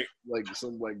right. Like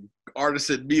some like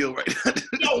artisan meal right now.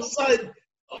 Yo, son.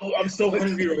 Oh, I'm so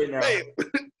hungry right now.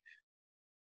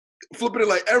 Flipping it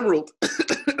like emerald.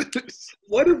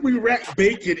 What if we wrap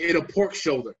bacon in a pork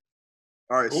shoulder?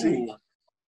 All right, see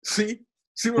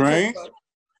what right?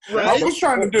 I'm talking about? I was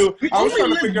trying to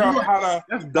figure out how to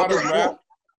wrap.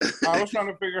 I was trying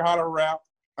to figure out how to wrap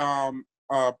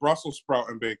Brussels sprout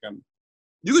and bacon.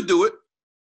 You could do it.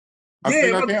 I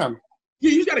think I can.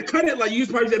 Yeah, you gotta cut it like you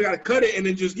probably gotta cut it and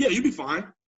then just you'll be fine.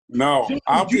 No,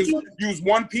 I'll just use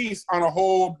one piece on a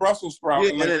whole Brussels sprout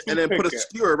and then put a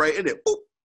skewer right in it. Boop.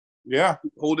 Yeah,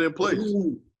 hold it in place.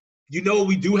 Ooh. You know what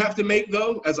we do have to make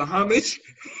though, as a homage?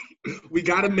 We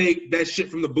gotta make that shit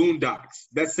from the Boondocks.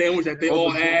 That sandwich that they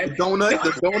all had. The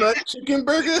donut chicken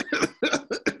burger.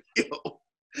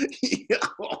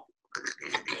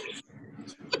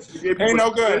 Ain't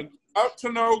no good. Up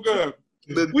to no good.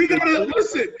 We gotta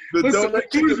listen. The listen, donut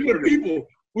do this chicken with people.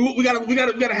 We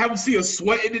gotta have them see us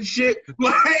sweating and shit.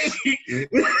 Like,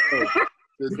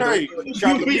 right,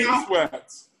 got the meat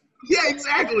sweats. Yeah,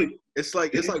 exactly. It's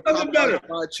like nothing better.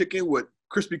 Fried chicken with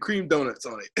Krispy Kreme donuts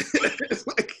on it. It's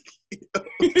like.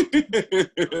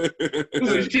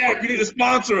 Listen, Jack, you need to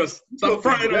sponsor us. Stop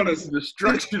fronting on us.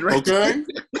 Destruction, right? Okay.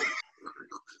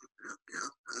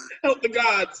 Help the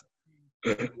gods.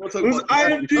 Listen,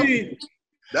 IMD.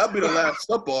 That'll be the last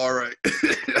supper, all right. That'll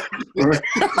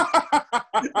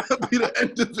be the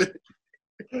end of it.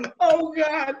 Oh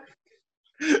God.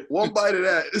 One bite of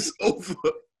that, it's over.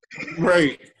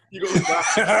 Right.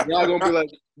 Y'all gonna be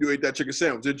like, you ate that chicken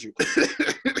sandwich, didn't you?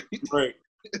 Right.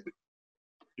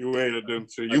 You ate it,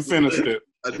 didn't you? You finished it.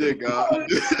 I did, God. I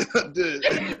did.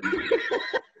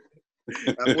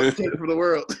 I want to for the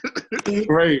world.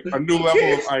 Right. A new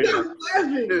level of item.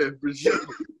 Yeah, for sure.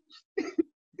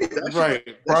 Right.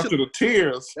 Brought you to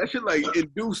tears. That shit like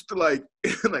induced like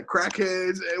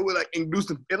crackheads. It would like induce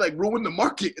them. It like ruined the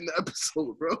market in the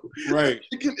episode, bro. Right.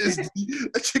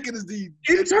 That chicken is the.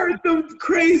 It turned them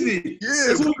crazy.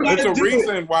 Yeah, it's a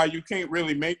reason why you can't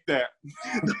really make that.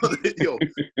 Yo,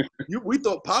 we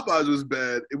thought Popeyes was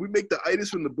bad, and we make the itis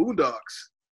from the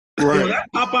Boondocks. Right. Yo, that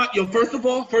Popeye. Yo, first of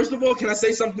all, can I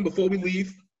say something before we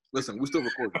leave? Listen, we're still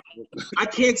recording. I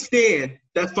can't stand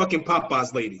that fucking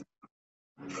Popeyes lady.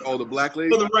 Oh, the black lady?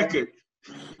 For the record.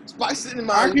 Spices in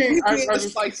my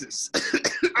spices.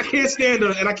 I can't stand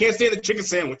her, and I can't stand the chicken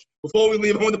sandwich. Before we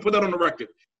leave, I want to put that on the record.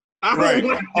 Right.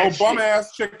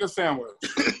 Bum-ass chicken sandwich.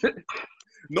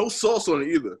 No sauce on it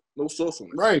either. No sauce on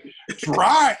it. Right.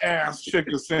 Dry-ass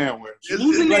chicken sandwich.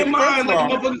 Losing their mind.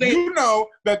 You know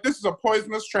that this is a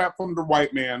poisonous trap from the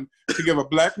white man to give a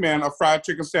black man a fried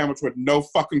chicken sandwich with no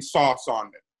fucking sauce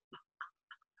on it.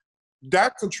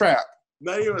 That's a trap.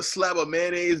 Not even a slab of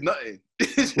mayonnaise, nothing.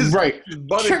 Right.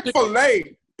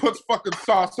 Chick-fil-A puts fucking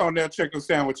sauce on their chicken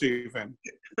sandwich even.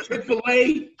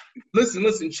 Chick-fil-A, listen. We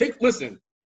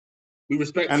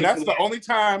respect and Chick-fil-A. That's the only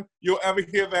time you'll ever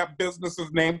hear that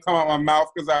business's name come out of my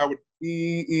mouth because I would,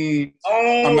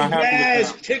 Oh, I'm not happy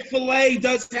yes, with that. Chick-fil-A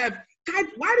does have, God,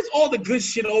 why does all the good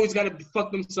shit always got to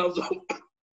fuck themselves over?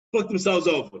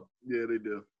 Yeah, they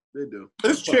do. They do.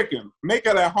 It's chicken. Make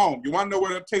it at home. You want to know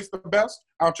where it tastes the best?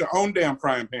 Out your own damn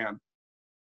frying pan.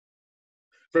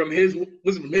 From his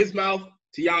mouth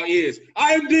to y'all ears.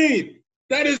 I am Dean.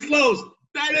 That is close.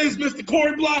 That is Mr.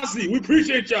 Corey Blassie. We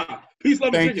appreciate y'all. Peace,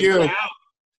 love, and Thank you.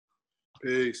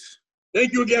 Peace.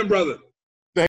 Thank you again, brother.